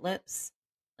Gromit lips,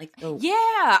 like the Yeah,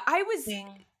 I was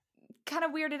thing. kind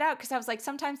of weirded out because I was like,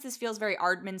 sometimes this feels very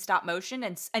Aardman stop motion,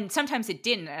 and sometimes it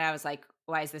didn't, and I was like,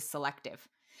 why is this selective?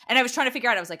 And I was trying to figure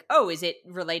out. I was like, oh, is it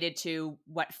related to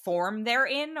what form they're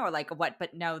in, or like what?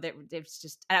 But no, that it's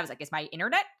just. And I was like, is my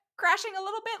internet crashing a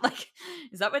little bit? Like,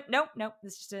 is that what? Nope, nope.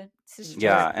 This is just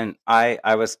Yeah, weird. and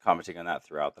I was commenting on that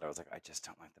throughout that I was like, I just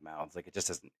don't like the mouths. Like it just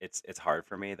doesn't. It's hard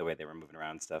for me the way they were moving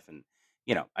around and stuff. And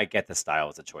I get the style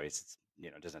as a choice. It's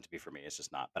it doesn't have to be for me. It's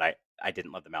just not. But I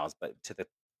didn't love the mouths. But to the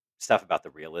stuff about the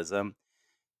realism,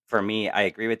 for me, I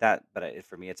agree with that. But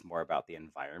for me, it's more about the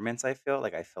environments. I feel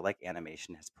like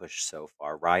animation has pushed so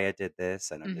far. Raya did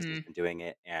this. I know Disney's Mm-hmm. been doing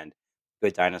it, and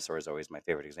Good Dinosaur is always my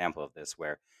favorite example of this,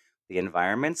 where the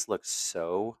environments look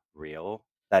so real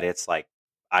that it's like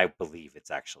I believe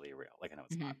it's actually real. Like I know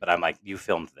it's Mm-hmm. not, but I'm like, you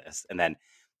filmed this, and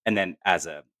then as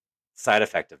a side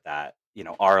effect of that,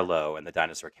 Arlo and the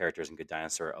dinosaur characters in Good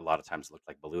Dinosaur a lot of times looked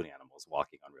like balloon animals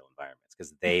walking on real environments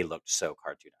because they looked so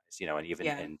cartoonized. And even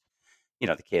Yeah. in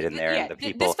the kid in there Yeah, and the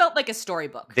this people, felt like a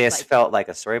storybook. this Like, felt like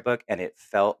a storybook, and it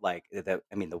felt like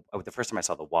the first time I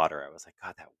saw the water, I was like,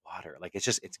 God, that water, like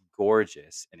it's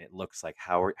gorgeous, and it looks like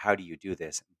how do you do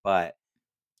this? But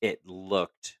it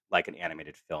looked like an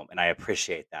animated film, and I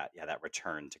appreciate that. Yeah, that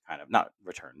return to kind of not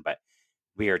return, but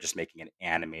we are just making an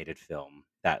animated film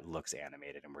that looks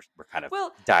animated, and we're kind of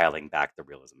well, dialing back the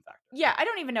realism factor. yeah, I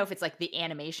don't even know if it's like the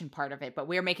animation part of it, but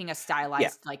we're making a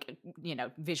Yeah, stylized, like,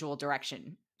 visual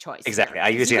direction choice exactly. here. I Because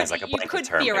use you it could as like a you blanket could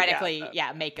term, but yeah, theoretically,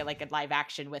 yeah, make it like a live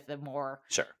action with a more,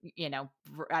 sure.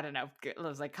 I don't know,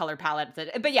 those like color palette.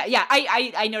 But yeah,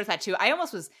 I noticed that too. I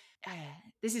almost was,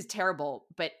 this is terrible,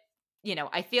 but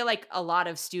I feel like a lot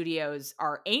of studios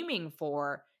are aiming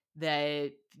for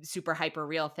the super hyper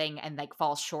real thing and like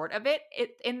fall short of it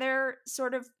in their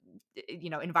sort of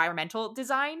environmental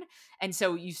design, and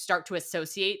so you start to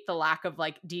associate the lack of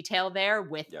like detail there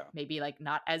with Yeah. maybe like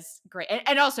not as great,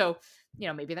 and also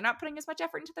maybe they're not putting as much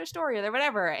effort into their story or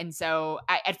whatever. And so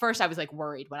at first I was like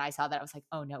worried when I saw that. I was like,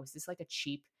 oh no, is this like a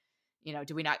cheap,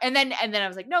 do we not? And then I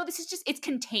was like, no, this is just, it's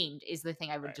contained is the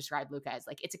thing I would Right. describe Luca as.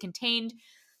 Like, it's a contained,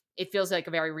 it feels like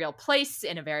a very real place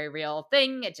in a very real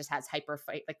thing. It just has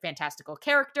like fantastical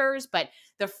characters, but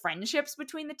the friendships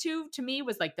between the two to me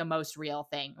was like the most real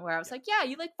thing, where I was like, yeah,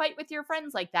 you like fight with your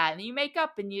friends like that, and you make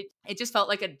up, and it just felt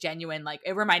like a genuine, like,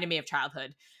 it reminded me of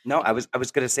childhood. No, I was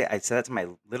gonna say,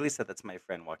 literally said that to my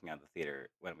friend walking out of the theater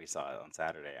when we saw it on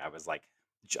Saturday. I was like,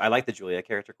 I like the Julia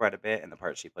character quite a bit and the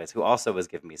part she plays, who also was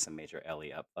giving me some major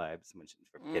Ellie up vibes, from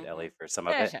Kid Ellie Mhm. for some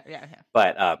of Yeah, it, sure, yeah.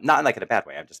 but not in like in a bad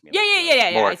way. I just mean Yeah, like yeah, yeah, yeah,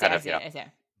 yeah. more I see, kind I of see, I see.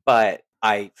 But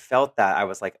I felt that I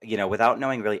was like, without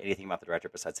knowing really anything about the director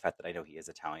besides the fact that I know he is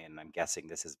Italian, and I'm guessing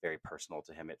this is very personal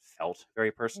to him. It felt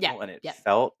very Yeah, personal, and it yeah.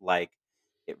 felt like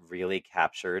it really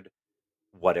captured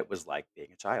what it was like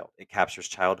being a child. It captures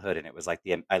childhood, and it was like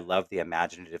I love the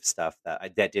imaginative stuff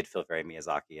that did feel very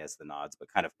Miyazaki as the nods,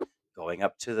 but kind of going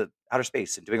up to the outer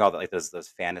space and doing all that, like those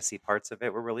fantasy parts of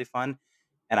it were really fun,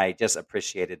 and I just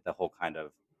appreciated the whole kind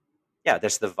of yeah,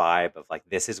 there's the vibe of like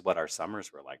this is what our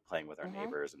summers were like playing with our Mhm.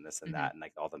 neighbors and this and Hmm. that and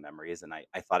like all the memories, and I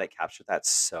thought it captured that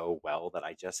so well that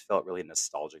I just felt really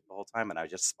nostalgic the whole time, and I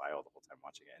just smiled the whole time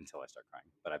watching it until I start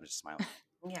crying, but I'm just smiling.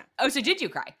 Yeah. Oh, so did you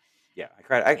cry? Yeah, I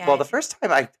cried. Yeah, Well, I the did. first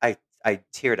time I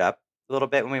teared up a little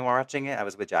bit when we were watching it. I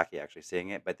was with Jackie actually seeing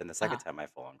it, but then the second Uh-huh. time I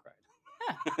full on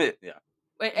Huh. cried. Yeah.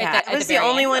 Wait, at Yeah, the I at the was the very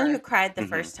only end, one who or? cried the Hmm.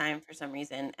 first time for some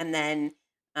reason, and then,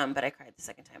 but I cried the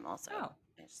second time also. Oh,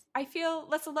 I just, I feel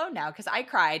less alone now because I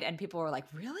cried and people were like,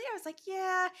 really? I was like,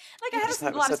 yeah. Like, I I had just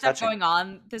thought a it was lot of so stuff touching. going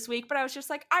on this week, but I was just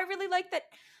like, I really like that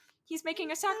he's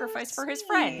making a so sacrifice for his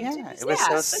friend. sweet. It Yeah, just, It's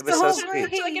yeah, it just was it's so so sweet.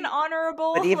 such like an great.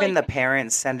 But honorable, even the like,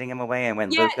 parents sending him away, and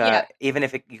when yeah, yeah, Luca, even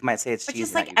if you might say it's But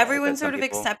just cheesy, not like you guys, but everyone some sort of people,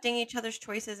 accepting each other's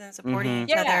choices and supporting hmm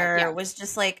each yeah, other yeah. was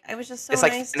just like, it was just it's so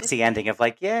like nice to fantasy ending of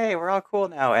like, yay, we're all cool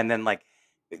now, and then like,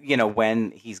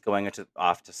 when he's going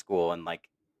off to school, and like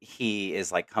he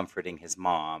is like comforting his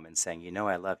mom and saying,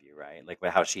 I love you, right? Like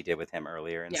how she did with him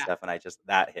earlier and Yeah. stuff, and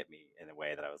that hit me in a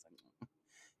way that I was like,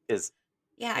 because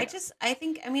Yeah, you know, I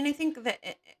think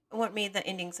that what made the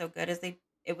ending so good is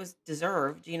it was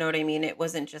deserved. You know what I mean? It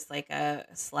wasn't just like a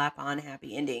slap on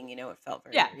happy ending. It felt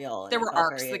very Yeah. real and There it were felt arcs,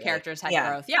 very the like, characters had yeah,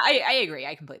 growth. Yeah, I agree.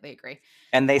 I completely agree.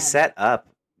 and they Um, set up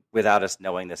without us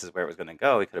knowing this is where it was going to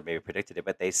go. We could have maybe predicted it,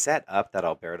 but they set up that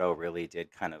Alberto really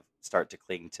did kind of start to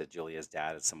cling to Julia's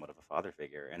dad as somewhat of a father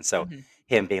figure, and so mhm.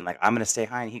 him being like, "I'm going to stay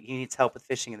high, and he needs help with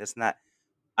fishing and this and that,"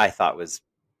 I thought was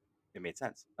it made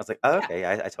sense. I was like, oh, Yeah. okay,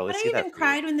 I totally But see I that even for you.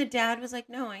 cried when the dad was like,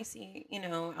 "No, I see, Yeah,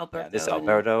 this is Alberto," and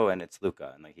Alberto and it's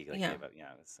Luca, and like he like yeah, gave up.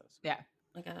 Yeah, it was so sweet. Yeah.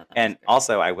 like I thought that was And great.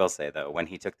 also, I will say though, when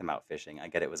he took them out fishing, I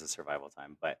get it was a survival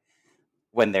time, but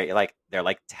when they're like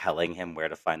telling him where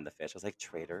to find the fish, I was like,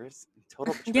 traitors,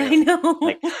 total Yeah, betrayal. I know.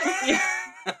 Like, Yeah.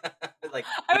 like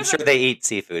I I'm was sure like, they eat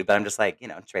seafood, but I'm just like,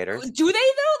 traitors. do they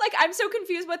though? Like, I'm so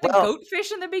confused with the Well, goat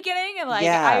fish in the beginning, and like,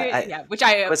 yeah, which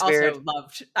I it was also weird.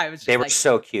 loved. I was They just were like,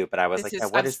 so cute, but I was this like,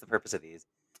 is what is the purpose of these?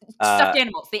 stuffed Uh,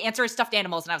 animals. The answer is stuffed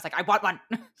animals, and I was like, I want one.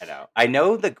 I know. I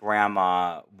know the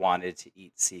grandma wanted to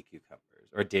eat sea cucumbers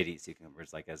or did eat sea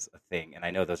cucumbers like as a thing, and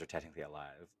I know those are technically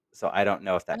alive. So I don't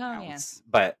know if that Oh yeah. counts.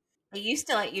 But I used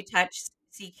to let you touch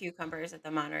sea cucumbers at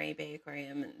the Monterey Bay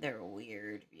Aquarium, and they're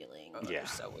weird feeling. Oh, yeah, they're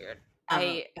so weird. Oh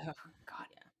God.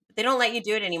 yeah, but they don't let you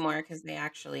do it anymore because they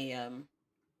actually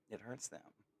it hurts them.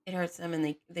 it hurts them,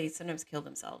 and they sometimes kill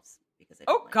themselves because they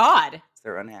don't Oh like it. God.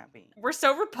 They're unhappy. We're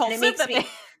so And repulsive it makes that me, they.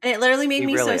 and it literally made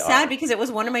We me so really sad are. because it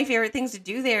was one of my favorite things to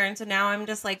do there, and so now I'm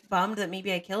just like bummed that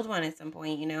maybe I killed one at some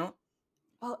point.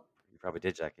 Well, You probably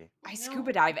did, Jackie. I I scuba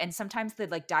know. dive, and sometimes the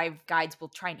like dive guides will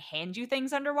try and hand you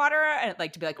things underwater, and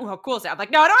like to be like, "Oh, how cool is that?" I'm like,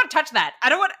 "No, I don't want to touch that. I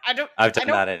don't want. I've done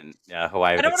that in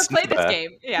Hawaii I don't with want to play this scuba. game."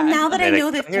 Well, Yeah. now that I They're like, know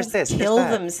 "Oh, that here's things this, here's kill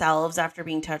that." themselves after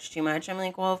being touched too much, I'm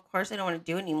like, well, of course I don't want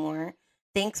to do it anymore.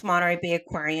 Thanks, Monterey Bay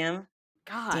Aquarium.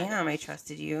 God. Damn, I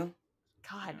trusted you.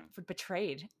 God, Yeah. for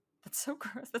betrayed. That's so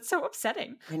gross. That's so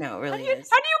upsetting. I know, it How do really you is.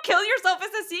 kill yourself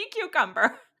as a sea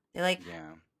cucumber? They like,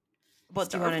 Yeah. well,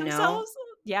 do you want Starve to know? themselves?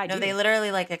 Yeah, I No, do. they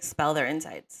literally like expel their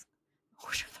insides. Oh,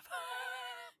 shut the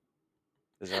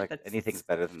Is there like That's anything's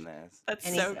better than this? that's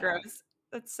Any- so Sad. gross.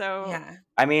 That's so. Yeah.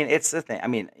 I mean, it's the thing. I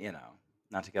mean,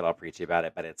 not to get all preachy about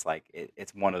it, but it's like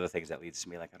it's one of the things that leads to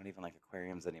me like I don't even like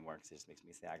aquariums anymore because it just makes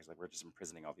me sad. Because like we're just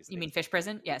imprisoning all these You things. mean fish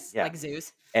prison? Yes, Yeah. like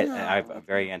zoos. And I'm Oh.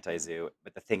 very anti-zoo,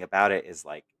 but the thing about it is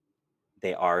like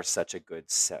they are such a good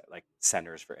like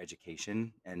centers for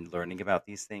education and learning about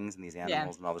these things and these Yeah.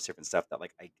 animals and all this different stuff that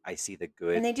like I see the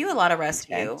good And they do a in lot of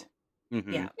rescue. intent.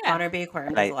 Mm-hmm. Yeah. Yeah. Monterey Bay Aquarium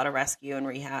And does I a lot of rescue and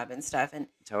rehab and stuff. And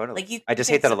totally. like you I just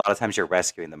could hate that a s- lot of times you're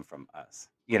rescuing them from us.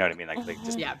 You know what I mean? Like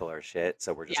just Yeah. people are shit,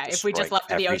 so we're just Yeah, if we just destroying left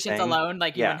the oceans everything. alone,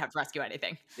 like you Yeah. wouldn't have to rescue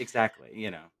anything. Exactly,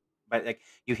 But like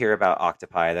you hear about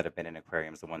octopi that have been in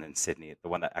aquariums, the one in Sydney, the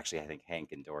one that actually I think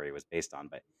Hank and Dory was based on,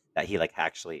 but that he like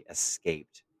actually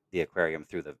escaped the aquarium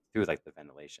through like the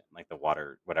ventilation, like the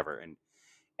water, whatever,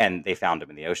 and they found him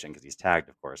in the ocean because he's tagged,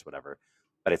 of course, whatever.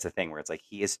 But it's a thing where it's like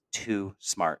he is too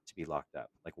smart to be locked up.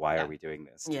 Like, why Yeah. are we doing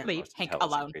this to Yeah. the Leave most Hank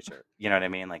intelligent alone. creature? You know what I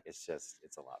mean? Like it's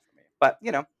a lot for me. But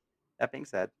that being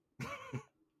said,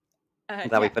 I'm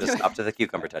glad we put a stop to the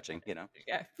cucumber touching. Yeah.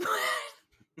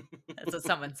 That's what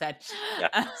someone said.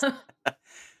 Yeah.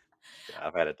 Yeah,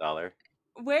 I've had $1.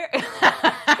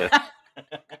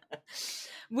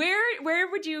 Where where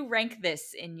would you rank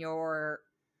this in your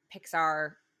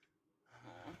Pixar?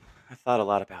 I thought a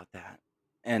lot about that,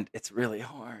 and it's really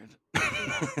hard.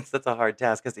 That's a hard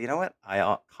task because you know what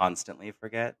I constantly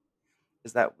forget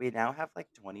is that we now have like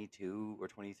 22 or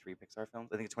 23 Pixar films.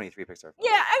 I think it's 23 Pixar films. Yeah,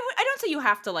 I don't say you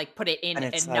have to like put it in And a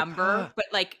it's like, number, but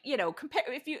like compare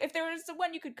if there was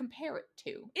one you could compare it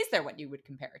to. Is there one you would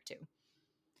compare it to?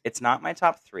 It's not my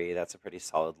top 3. That's a pretty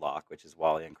solid lock, which is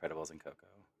WALL-E, Incredibles, and Coco.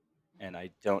 And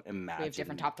I don't imagine We have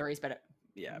different top threes, but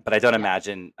but I don't yeah.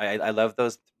 imagine. I love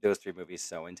those 3 movies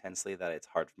so intensely that it's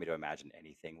hard for me to imagine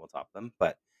anything will top them.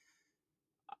 But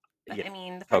I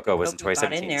mean, the fact Coco that was in Coco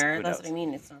got in 2017. So there, who that's what knows? I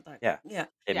mean. It's not that. Yeah, Yeah.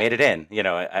 it Yeah. made it in.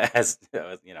 As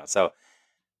so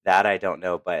that I don't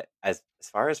know. But as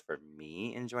far as for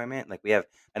me enjoyment, like I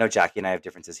know Jackie and I have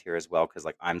differences here as well because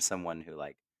like I'm someone who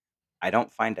like I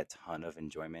don't find a ton of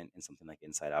enjoyment in something like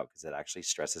Inside Out because it actually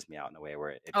stresses me out in a way where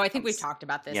it I think we've becomes, talked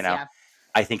about this. you know, Yeah.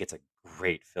 I think it's a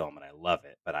great film and I love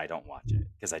it, but I don't watch it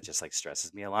because it just like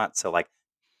stresses me a lot. So like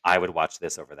I would watch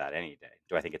this over that any day.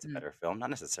 Do I think it's a Mm. better film?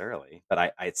 Not necessarily,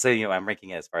 but I'd say I'm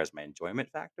ranking it as far as my enjoyment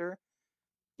factor.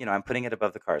 I'm putting it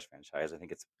above the Cars franchise.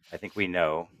 I think we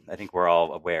know. I think we're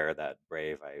all aware that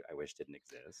Brave. I wish didn't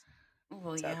exist.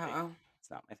 Well, Sadly, yeah.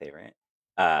 it's not my favorite.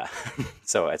 Uh,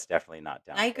 so it's definitely not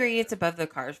down. I agree. there. It's above the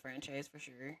Cars franchise for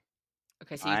sure.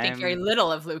 Okay, so you think very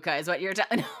little of Luca is what you're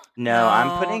telling. No,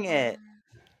 I'm putting it.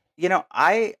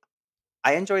 I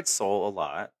enjoyed Soul a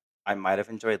lot. I might have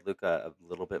enjoyed Luca a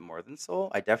little bit more than Soul.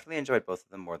 I definitely enjoyed both of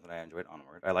them more than I enjoyed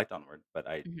Onward. I liked Onward, but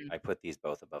I put these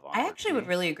both above Onward. I actually would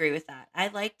really agree with that. I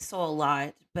liked Soul a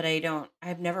lot, but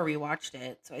I've never rewatched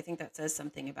it, so I think that says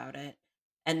something about it.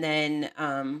 And then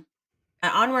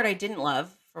Onward I didn't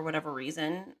love for whatever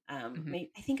reason. I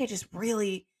think I just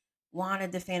really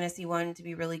wanted the fantasy one to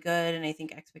be really good, and I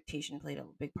think expectation played a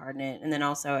big part in it. And then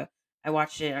also I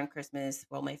watched it on Christmas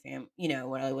while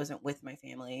while I wasn't with my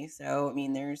family. So, I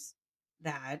mean, there's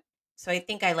that. So I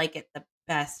think I like it the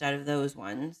best out of those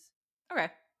ones. Okay.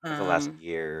 Of the last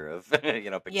year of,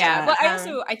 Pixar. Yeah, but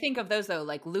I think of those though,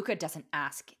 like Luca doesn't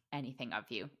ask anything of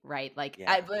you, right? Like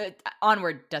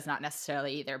Onward does not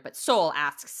necessarily either, but Soul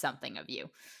asks something of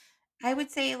you. I would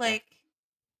say like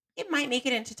it might make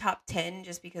it into top 10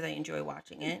 just because I enjoy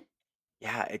watching it.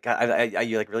 Yeah, it got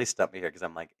you like really stumped me here because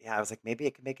I'm like, yeah, I was like, maybe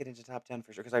it could make it into top 10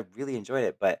 for sure because I really enjoyed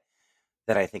it, but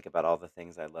then I think about all the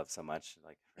things I love so much,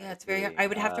 like Yeah, it's very. Ratatouille I and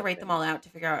would have to Up write them and all out to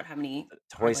figure out how many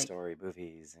Toy are like. Story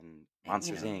movies and You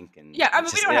Monsters know. Inc. and Yeah, I mean,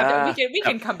 it's we just don't have to. yeah, We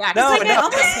can come back. no, It's like no,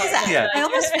 I yeah,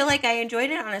 almost feel like I enjoyed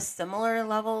it on a similar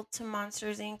level to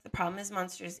Monsters Inc. The problem is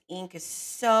Monsters Inc. is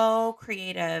so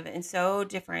creative and so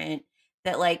different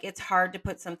that like it's hard to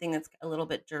put something that's a little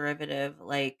bit derivative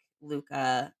like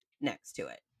Luca next to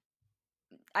it.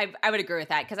 I would agree with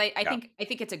that because I yeah.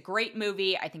 think it's a great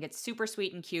movie. I think it's super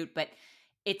sweet and cute, but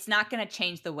it's not going to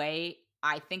change the way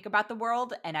I think about the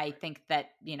world. And I think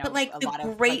that But like a the lot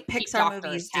of great Pete Pixar doctors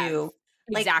movies have do,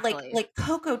 exactly. like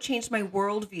Coco changed my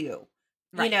worldview.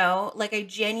 Right. Like I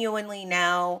genuinely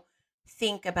now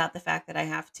think about the fact that I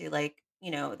have to like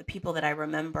the people that I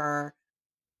remember,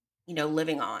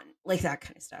 living on, like that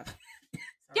kind of stuff.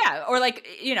 Yeah, or like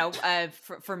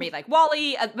for me, like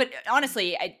Wall-E. But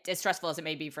honestly, as stressful as it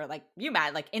may be for like you,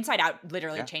 Matt, like Inside Out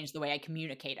literally changed the way I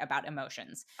communicate about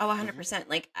emotions. Oh, 100%.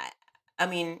 Like I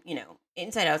mean,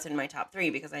 Inside Out's in my top 3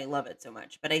 because I love it so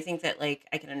much. But I think that like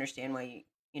I can understand why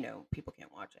people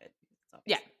can't watch it.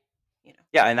 Yeah.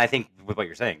 Yeah, and I think with what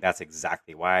you're saying, that's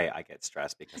exactly why I get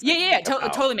stressed because it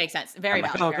totally makes sense. Very I'm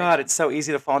like, valid. oh very God, valid. it's so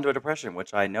easy to fall into a depression,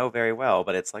 which I know very well,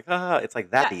 but it's like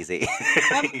that easy.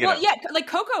 Like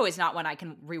Coco is not one I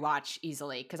can rewatch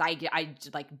easily because I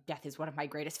like death is one of my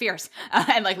greatest fears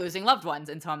and like losing loved ones,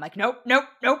 and so I'm like, nope.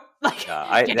 Like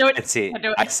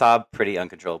I saw pretty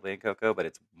uncontrollably in Coco, but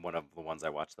it's one of the ones I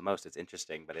watch the most. It's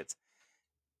interesting, but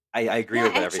I agree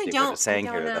with everything we're just saying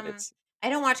here that it's. I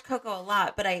don't watch Coco a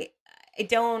lot, but I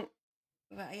don't.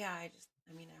 But yeah, I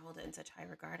hold it in such high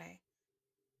regard.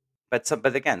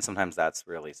 But again, sometimes that's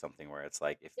really something where it's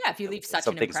like if you leave such an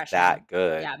something's impression, that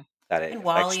good that it and affects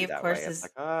Wall-E, you of that course, way. is.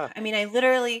 It's like, I mean, I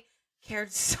literally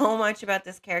cared so much about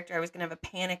this character. I was gonna have a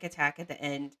panic attack at the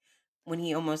end when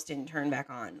he almost didn't turn back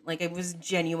on. Like, it was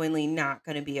genuinely not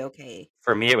gonna be okay.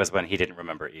 For me, it was when he didn't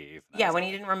remember Eve. Yeah, when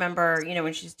he didn't remember,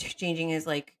 when she's changing his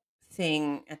like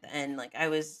thing at the end. Like, I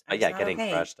was not getting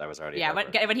okay. crushed. I was already. Yeah,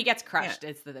 when he gets crushed,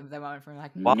 it's the moment from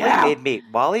like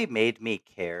Wall-E made me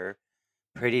care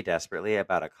pretty desperately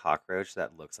about a cockroach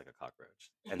that looks like a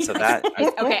cockroach, and so that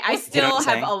I still have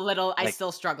saying? a little. I Like,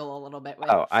 still struggle a little bit with.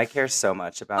 Oh, I care so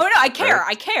much about. Oh no, I care,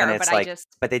 and it's but like, I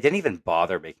just. But they didn't even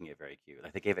bother making it very cute.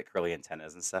 Like they gave it curly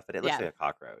antennas and stuff, but it looks Yeah. like a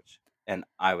cockroach. And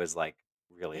I was like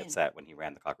really upset when he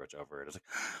ran the cockroach over. It was like,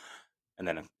 and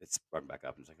then it sprung back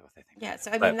up, and it's like, oh, thank God. Yeah,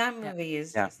 so I mean that movie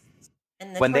is just.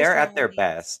 And when Toy they're Story at their movies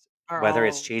best, are whether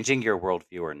it's all- changing your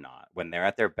worldview or not, when they're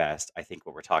at their best, I think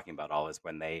what we're talking about all is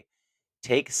when they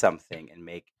take something and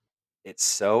make it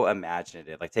so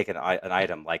imaginative. Like take an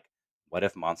item like, what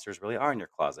if monsters really are in your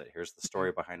closet? Here's the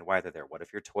story behind why they're there. What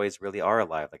if your toys really are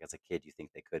alive? Like as a kid, you think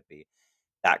they could be.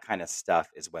 That kind of stuff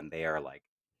is when they are like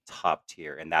top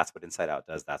tier, and that's what Inside Out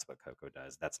does. That's what Coco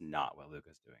does. That's not what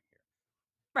Luca's doing here.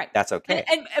 Right. That's okay.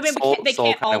 And I mean, they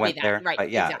can't all be that, there, right?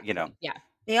 But yeah, exactly. Yeah.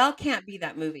 They all can't be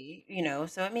that movie,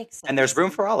 so it makes sense. And there's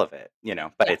room for all of it, but Yeah.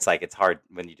 it's like, it's hard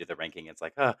when you do the ranking. It's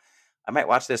like, I might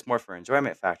watch this more for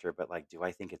enjoyment factor, but like, do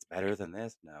I think it's better than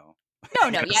this? No. No,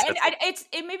 yeah,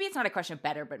 and maybe it's not a question of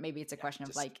better, but maybe it's a question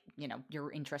of like,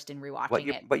 your interest in rewatching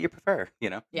it. What you prefer,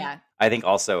 Yeah. I think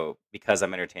also because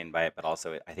I'm entertained by it, but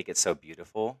also I think it's so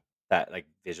beautiful that like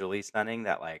visually stunning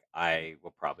that like I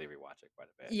will probably rewatch it quite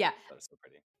a bit. Yeah. That was so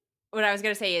pretty. What I was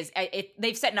going to say is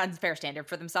they've set an unfair standard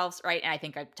for themselves, right? And I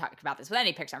think I've talked about this with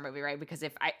any Pixar movie, right? Because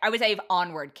if I would say if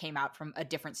Onward came out from a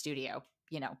different studio,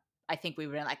 I think we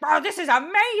would have been like, oh, this is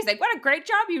amazing. What a great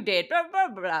job you did. Blah, blah,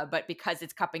 blah. But because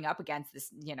it's cupping up against this,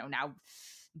 now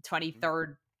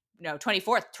 24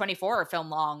 film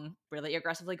long, really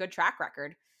aggressively good track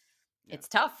record, it's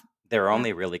tough. They're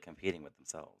only really competing with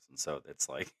themselves. And so it's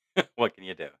like, what can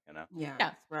you do, Yeah,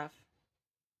 it's rough.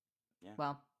 Yeah.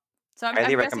 Well, so I'm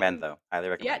highly recommend though. Highly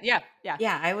recommend. Yeah,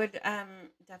 I would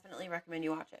definitely recommend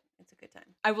you watch it. It's a good time.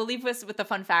 I will leave us with the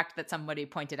fun fact that somebody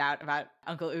pointed out about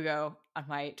Uncle Ugo on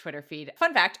my Twitter feed.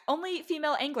 Fun fact, only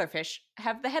female anglerfish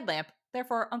have the headlamp.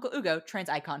 Therefore, Uncle Ugo, trans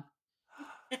icon.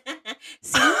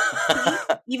 See?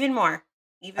 Even more.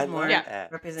 even more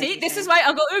representation. See, this is why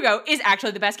Uncle Ugo is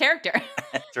actually the best character.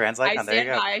 Duran's like, oh, there you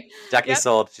go. By. Jackie's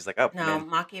sold. She's like, oh, no,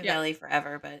 Machiavelli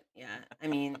forever, but yeah, I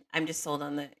mean, I'm just sold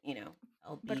on the,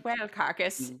 But Whale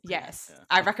Carcass, yes,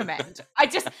 I recommend. I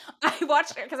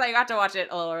watched it because I got to watch it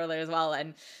a little earlier as well,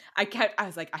 and I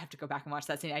was like, I have to go back and watch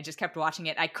that scene. I just kept watching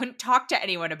it. I couldn't talk to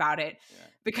anyone about it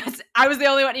because I was the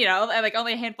only one, like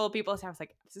only a handful of people. So I was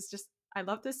like, this is just, I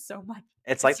love this so much.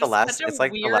 It's like the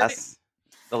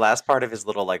last part of his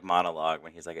little like monologue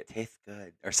when he's like, it tastes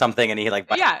good or something, and he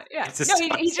like he just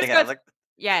goes, like,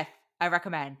 yeah, I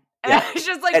recommend. And it's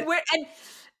just like and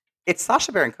it's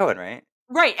Sacha Baron Cohen, right?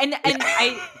 Right, and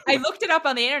I looked it up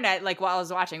on the internet like while I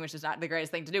was watching, which is not the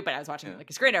greatest thing to do, but I was watching like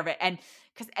a screener of it, and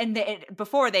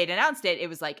before they'd announced it, it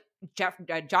was like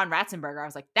John Ratzenberger. I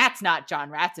was like, that's not John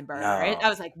Ratzenberger, right? I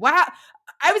was like, wow.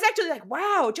 I was actually like,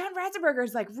 wow, John Ratzenberger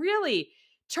is like really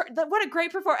what a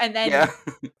great performance. And then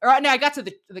I got to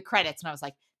the credits, and I was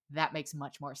like, that makes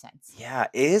much more sense. Yeah,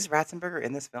 is Ratzenberger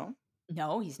in this film?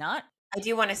 No, he's not. I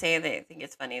do want to say that I think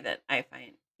it's funny that I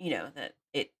find that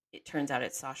it turns out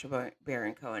it's Sacha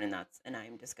Baron Cohen, and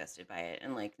I'm disgusted by it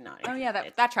and like not. Oh yeah,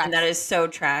 that tracks. And that is so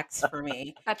tracks for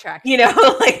me. That tracks.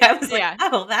 Like I was like,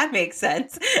 oh, that makes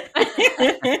sense.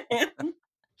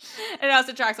 It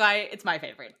also tracks why it's my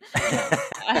favorite.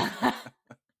 100%.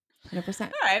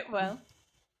 All right, well,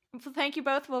 thank you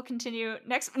both. We'll continue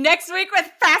next week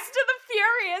with Fast and the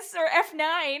Furious or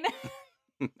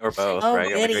F9 or both. Oh,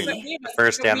 right?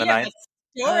 First and the ninth.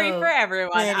 Story for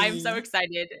everyone. Goody. I'm so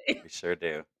excited. We sure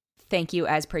do. Thank you,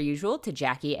 as per usual, to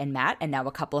Jackie and Matt, and now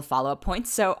a couple of follow-up points.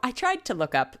 So I tried to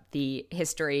look up the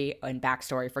history and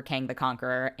backstory for Kang the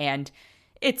Conqueror, and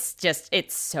it's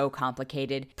so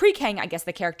complicated. Pre-Kang, I guess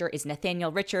the character is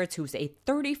Nathaniel Richards, who's a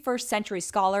 31st century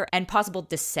scholar and possible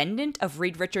descendant of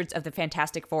Reed Richards of the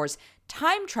Fantastic Four's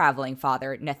time-traveling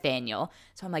father, Nathaniel.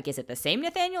 So I'm like, is it the same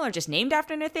Nathaniel or just named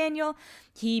after Nathaniel?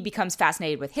 He becomes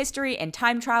fascinated with history and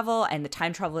time travel and the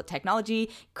time travel technology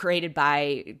created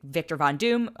by Victor Von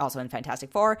Doom, also in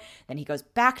Fantastic Four. Then he goes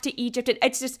back to Egypt.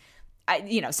 It's just,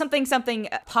 something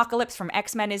Apocalypse from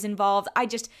X-Men is involved.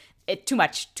 Too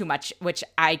much, which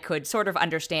I could sort of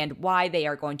understand why they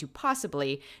are going to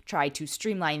possibly try to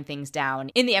streamline things down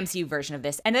in the MCU version of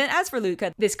this. And then as for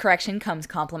Luca, this correction comes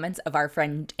compliments of our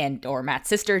friend or Matt's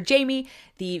sister, Jamie.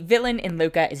 The villain in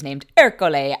Luca is named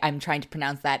Ercole. I'm trying to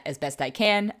pronounce that as best I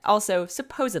can. Also,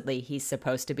 supposedly, he's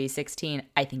supposed to be 16.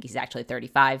 I think he's actually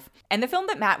 35. And the film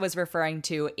that Matt was referring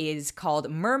to is called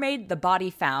Mermaid: The Body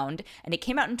Found, and it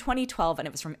came out in 2012, and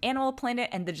it was from Animal Planet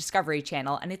and the Discovery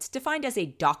Channel, and it's defined as a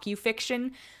docufiction.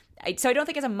 So I don't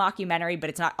think it's a mockumentary, but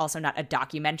it's also not a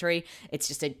documentary. It's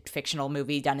just a fictional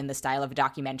movie done in the style of a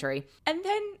documentary. And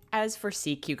then as for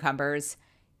sea cucumbers,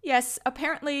 yes,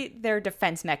 apparently their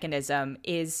defense mechanism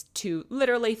is to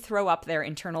literally throw up their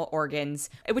internal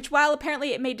organs, which, while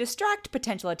apparently it may distract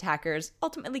potential attackers,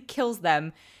 ultimately kills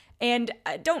them. And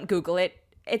don't Google it.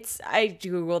 I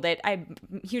Googled it.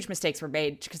 Huge mistakes were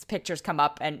made because pictures come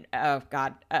up and, oh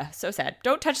God, so sad.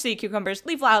 Don't touch sea cucumbers.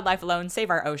 Leave wildlife alone.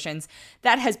 Save our oceans.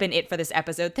 That has been it for this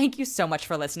episode. Thank you so much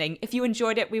for listening. If you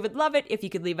enjoyed it, we would love it if you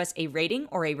could leave us a rating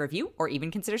or a review or even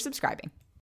consider subscribing.